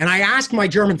 And I asked my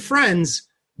German friends,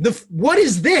 what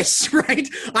is this, right?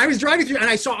 I was driving through and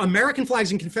I saw American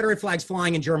flags and Confederate flags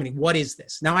flying in Germany. What is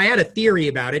this? Now, I had a theory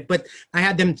about it, but I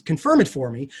had them confirm it for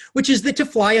me, which is that to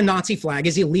fly a Nazi flag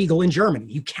is illegal in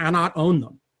Germany. You cannot own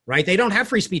them, right? They don't have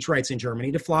free speech rights in Germany.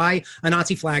 To fly a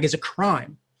Nazi flag is a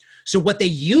crime. So what they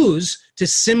use to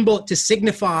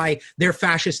signify their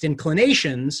fascist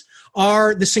inclinations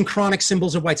are the synchronic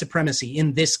symbols of white supremacy.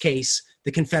 In this case,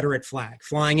 the Confederate flag.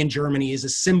 Flying in Germany is a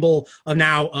symbol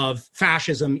of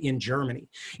fascism in Germany.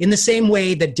 In the same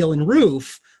way that Dylann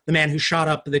Roof, the man who shot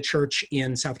up the church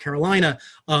in South Carolina,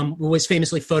 was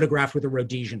famously photographed with a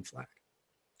Rhodesian flag.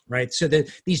 Right? So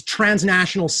these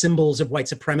transnational symbols of white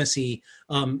supremacy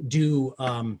do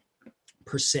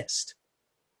persist.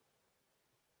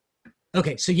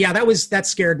 Okay, so yeah, that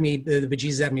scared me, the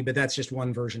bejesus out of me, but that's just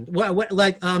one version.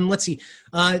 Let's see.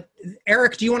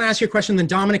 Eric, do you want to ask your question? Then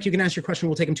Dominic, you can ask your question.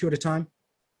 We'll take them two at a time.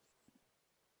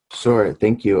 Sure,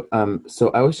 thank you. So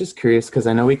I was just curious because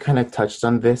I know we kind of touched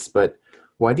on this, but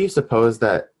why do you suppose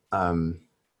that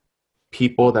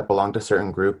people that belong to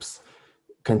certain groups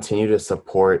continue to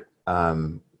support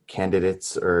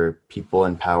candidates or people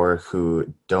in power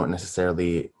who don't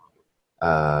necessarily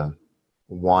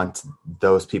want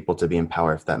those people to be in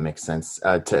power, if that makes sense?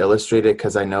 To illustrate it,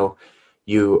 because I know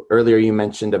earlier you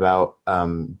mentioned about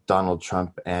Donald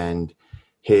Trump and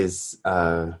his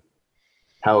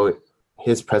how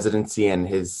his presidency and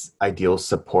his ideals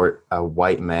support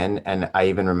white men, and I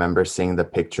even remember seeing the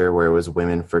picture where it was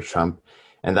women for Trump,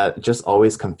 and that just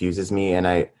always confuses me. And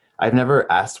I've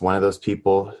never asked one of those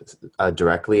people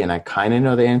directly, and I kind of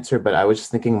know the answer, but I was just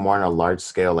thinking more on a large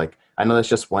scale. Like, I know that's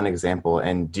just one example.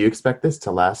 And do you expect this to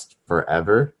last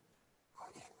forever?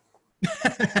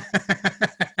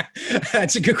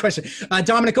 That's a good question.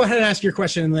 Dominic, go ahead and ask your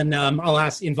question, and then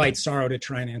I'll invite Saro to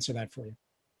try and answer that for you.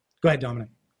 Go ahead, Dominic.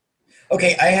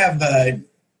 Okay, I have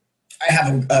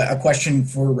a question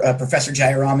for Professor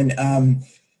Jayaraman.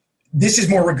 This is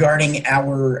more regarding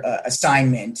our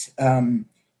assignment.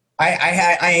 I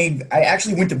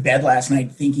actually went to bed last night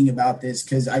thinking about this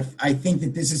because I think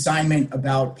that this assignment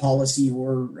about policy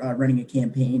or running a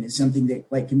campaign is something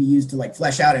that can be used to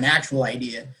flesh out an actual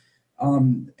idea,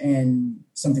 and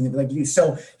something that we like to do.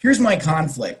 So here's my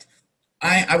conflict.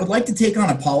 I would like to take on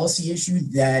a policy issue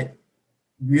that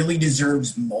really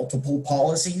deserves multiple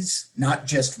policies, not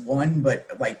just one, but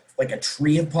like a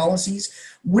tree of policies.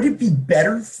 Would it be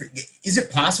better? Is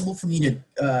it possible for me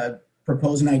to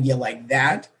propose an idea like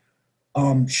that?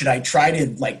 Should I try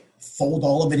to fold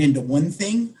all of it into one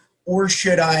thing, or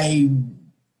should I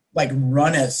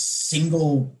run a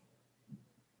single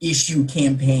issue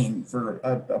campaign for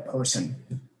a person?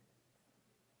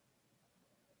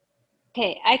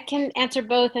 Okay, I can answer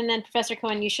both, and then Professor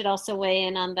Cohen, you should also weigh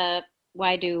in on the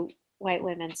why do white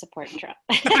women support Trump.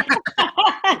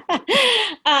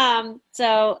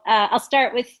 So I'll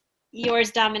start with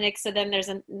yours, Dominic, so then there's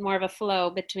more of a flow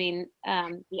between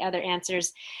the other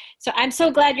answers. So I'm so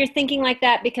glad you're thinking like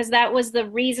that, because that was the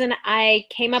reason I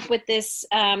came up with this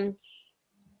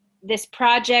this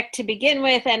project to begin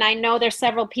with. And I know there's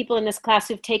several people in this class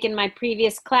who've taken my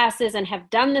previous classes and have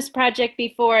done this project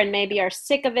before and maybe are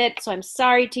sick of it. So I'm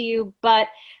sorry to you. But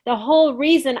the whole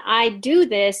reason I do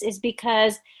this is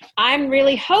because I'm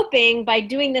really hoping by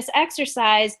doing this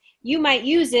exercise, you might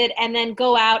use it and then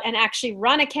go out and actually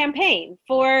run a campaign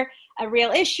for a real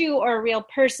issue or a real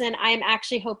person. I am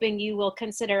actually hoping you will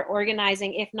consider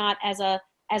organizing, if not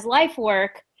as life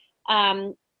work,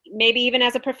 maybe even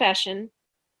as a profession,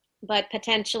 but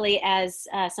potentially as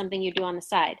something you do on the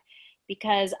side.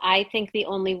 Because I think the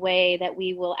only way that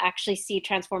we will actually see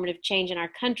transformative change in our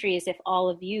country is if all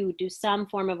of you do some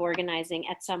form of organizing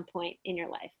at some point in your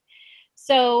life.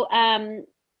 So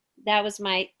that was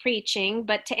my preaching.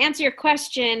 But to answer your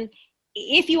question,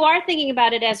 if you are thinking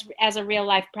about it as a real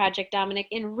life project, Dominic,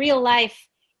 in real life,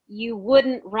 you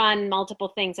wouldn't run multiple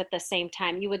things at the same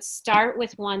time. You would start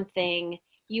with one thing.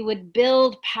 You would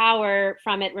build power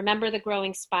from it. Remember the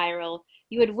growing spiral.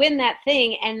 You would win that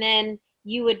thing, and then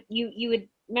you would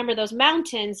remember those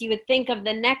mountains. You would think of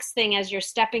the next thing as your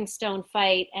stepping stone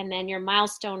fight, and then your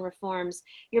milestone reforms.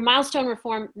 Your milestone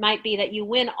reform might be that you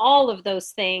win all of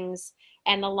those things,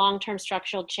 and the long-term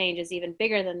structural change is even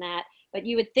bigger than that. But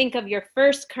you would think of your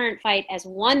first current fight as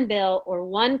one bill or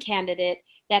one candidate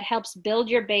that helps build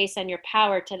your base and your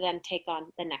power to then take on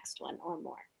the next one or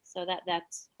more. So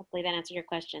that's hopefully that answered your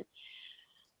question.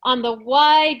 On the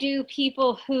why do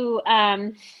people who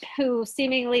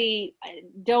seemingly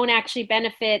don't actually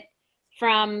benefit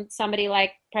from somebody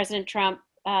like President Trump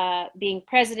being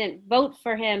president vote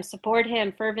for him, support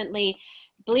him fervently?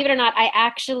 Believe it or not, I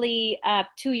actually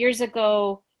 2 years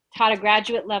ago taught a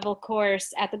graduate level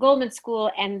course at the Goldman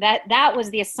School, and that was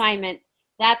the assignment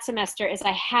that semester. Is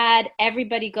I had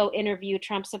everybody go interview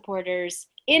Trump supporters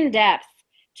in depth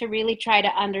to really try to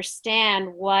understand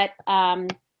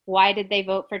why did they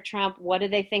vote for Trump? What do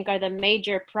they think are the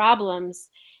major problems?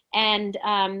 And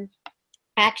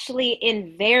actually,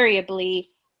 invariably,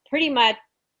 pretty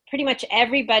much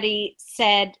everybody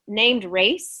named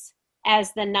race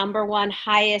as the number one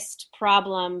highest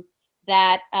problem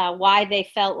that why they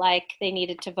felt like they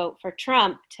needed to vote for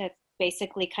Trump to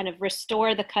basically kind of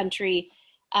restore the country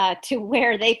to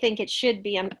where they think it should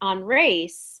be on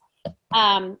race.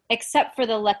 Except for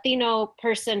the Latino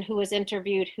person who was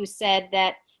interviewed who said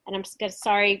that, and I'm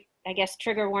sorry, I guess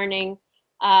trigger warning,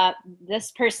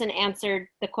 this person answered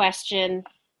the question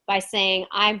by saying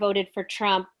I voted for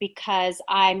Trump because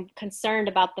I'm concerned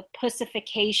about the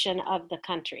pussification of the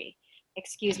country.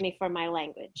 Excuse me for my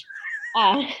language.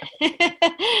 I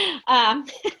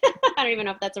don't even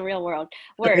know if that's a real word,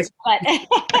 but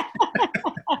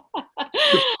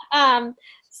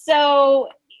so,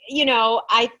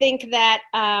 I think that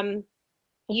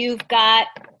you've got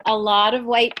a lot of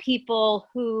white people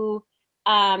who,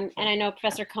 and I know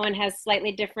Professor Cohen has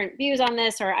slightly different views on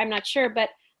this, or I'm not sure,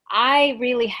 but I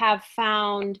really have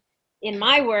found in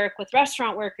my work with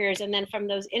restaurant workers, and then from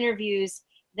those interviews,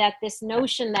 that this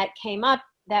notion that came up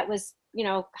that was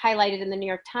highlighted in the New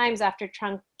York Times after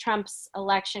Trump's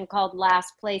election, called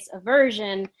last place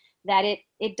aversion, that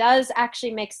it does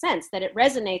actually make sense, that it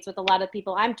resonates with a lot of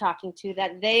people I'm talking to,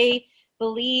 that they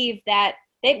believe that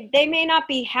they may not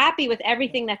be happy with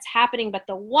everything that's happening, but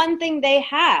the one thing they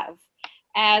have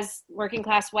as working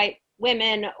class white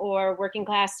women or working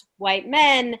class white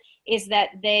men is that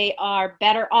they are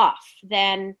better off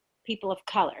than people of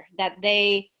color, that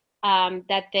they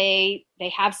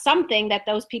have something that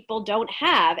those people don't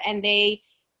have, and they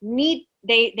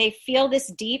feel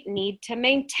this deep need to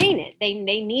maintain it. They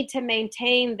need to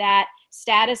maintain that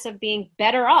status of being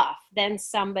better off than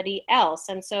somebody else.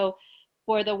 And so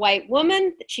for the white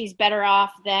woman, she's better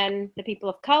off than the people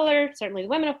of color, certainly the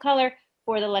women of color.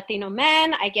 For the Latino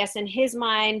man, I guess in his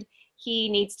mind, he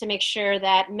needs to make sure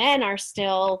that men are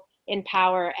still in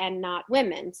power and not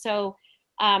women. So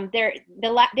the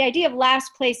idea of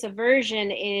last place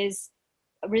aversion is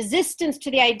resistance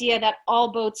to the idea that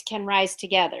all boats can rise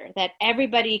together, that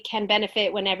everybody can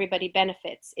benefit when everybody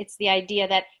benefits. It's the idea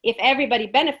that if everybody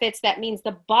benefits, that means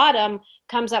the bottom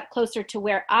comes up closer to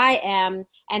where I am,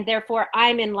 and therefore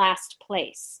I'm in last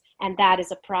place. And that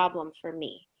is a problem for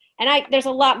me. And there's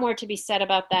a lot more to be said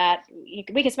about that.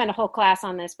 We could spend a whole class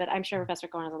on this, but I'm sure Professor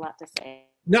Cohen has a lot to say.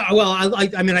 No, well,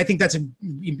 I mean, I think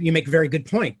you make very good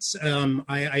points.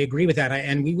 I agree with that.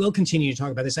 And we will continue to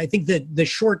talk about this. I think that the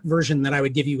short version that I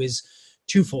would give you is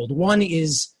twofold. One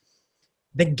is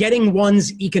that getting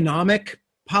one's economic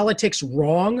politics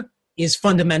wrong is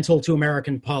fundamental to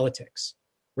American politics,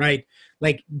 right?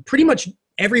 Like pretty much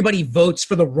everybody votes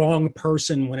for the wrong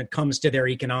person when it comes to their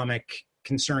economic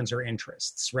concerns or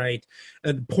interests, right?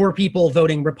 Poor people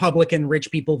voting Republican, rich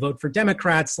people vote for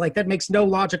Democrats. Like that makes no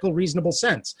logical, reasonable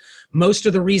sense. Most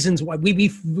of the reasons why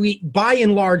we by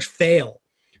and large fail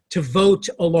to vote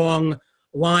along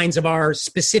lines of our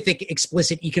specific,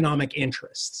 explicit economic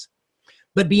interests.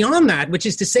 But beyond that, which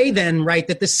is to say then, right,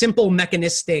 that the simple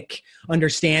mechanistic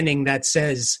understanding that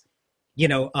says,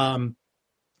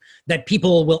 that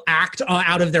people will act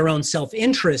out of their own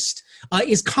self-interest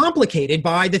is complicated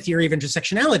by the theory of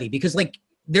intersectionality, because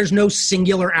there's no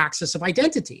singular axis of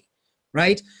identity,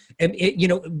 right? And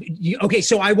okay,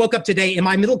 so I woke up today, am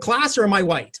I middle class or am I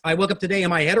white? I woke up today,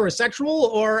 am I heterosexual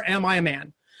or am I a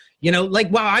man?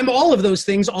 I'm all of those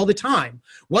things all the time.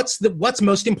 What's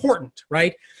most important,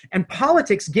 right? And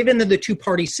politics, given the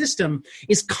two-party system,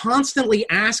 is constantly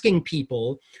asking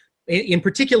people, in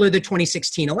particular, the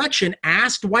 2016 election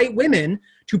asked white women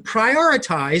to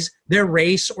prioritize their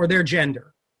race or their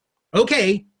gender.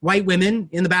 Okay, white women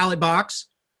in the ballot box,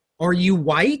 are you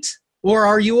white or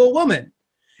are you a woman?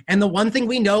 And the one thing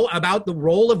we know about the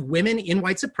role of women in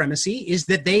white supremacy is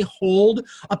that they hold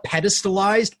a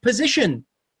pedestalized position,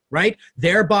 right?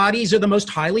 Their bodies are the most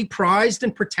highly prized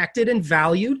and protected and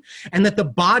valued, and that the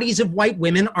bodies of white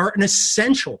women are an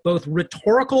essential, both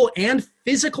rhetorical and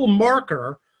physical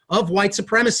marker of white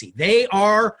supremacy. They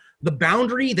are the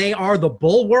boundary, they are the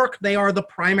bulwark, they are the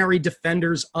primary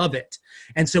defenders of it.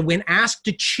 And so when asked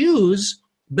to choose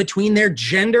between their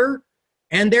gender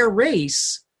and their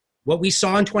race, what we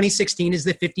saw in 2016 is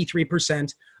that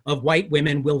 53% of white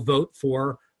women will vote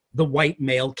for the white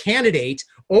male candidate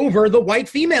over the white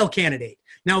female candidate.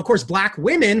 Now, of course, black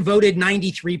women voted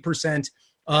 93%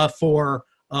 for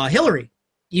Hillary,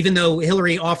 even though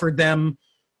Hillary offered them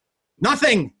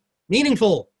nothing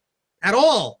meaningful at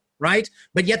all, right?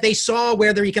 But yet they saw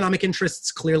where their economic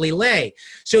interests clearly lay.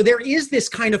 So there is this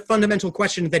kind of fundamental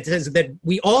question that says that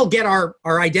we all get our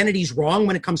identities wrong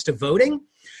when it comes to voting,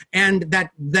 and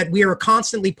that we are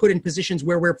constantly put in positions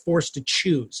where we're forced to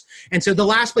choose. And so the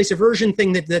last place aversion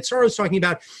thing that Sarah was talking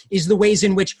about is the ways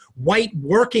in which white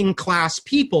working class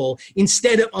people,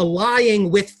 instead of allying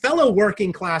with fellow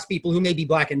working class people who may be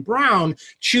black and brown,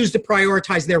 choose to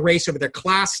prioritize their race over their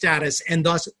class status, and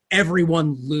thus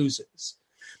everyone loses.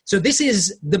 So this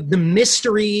is the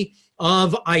mystery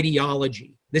of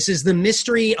ideology. This is the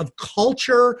mystery of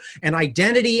culture and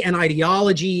identity and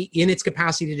ideology in its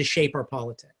capacity to shape our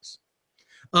politics.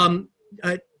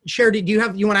 Cher, you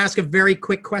want to ask a very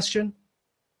quick question?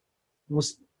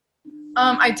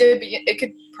 I did, but it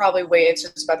could probably wait. It's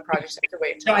just about the projects I could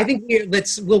wait. So I think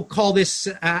we'll call this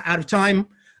out of time.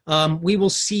 We will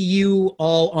see you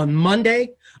all on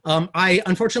Monday.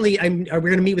 Unfortunately, we're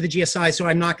going to meet with the GSI, so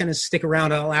I'm not going to stick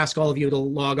around. I'll ask all of you to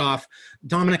log off.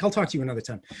 Dominic, I'll talk to you another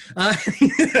time. And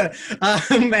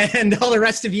all the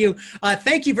rest of you,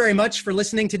 thank you very much for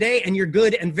listening today and your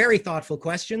good and very thoughtful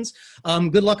questions.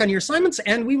 Good luck on your assignments,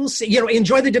 and we will see.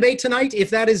 Enjoy the debate tonight, if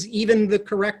that is even the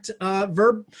correct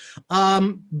verb.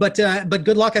 But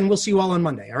good luck, and we'll see you all on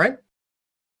Monday. All right.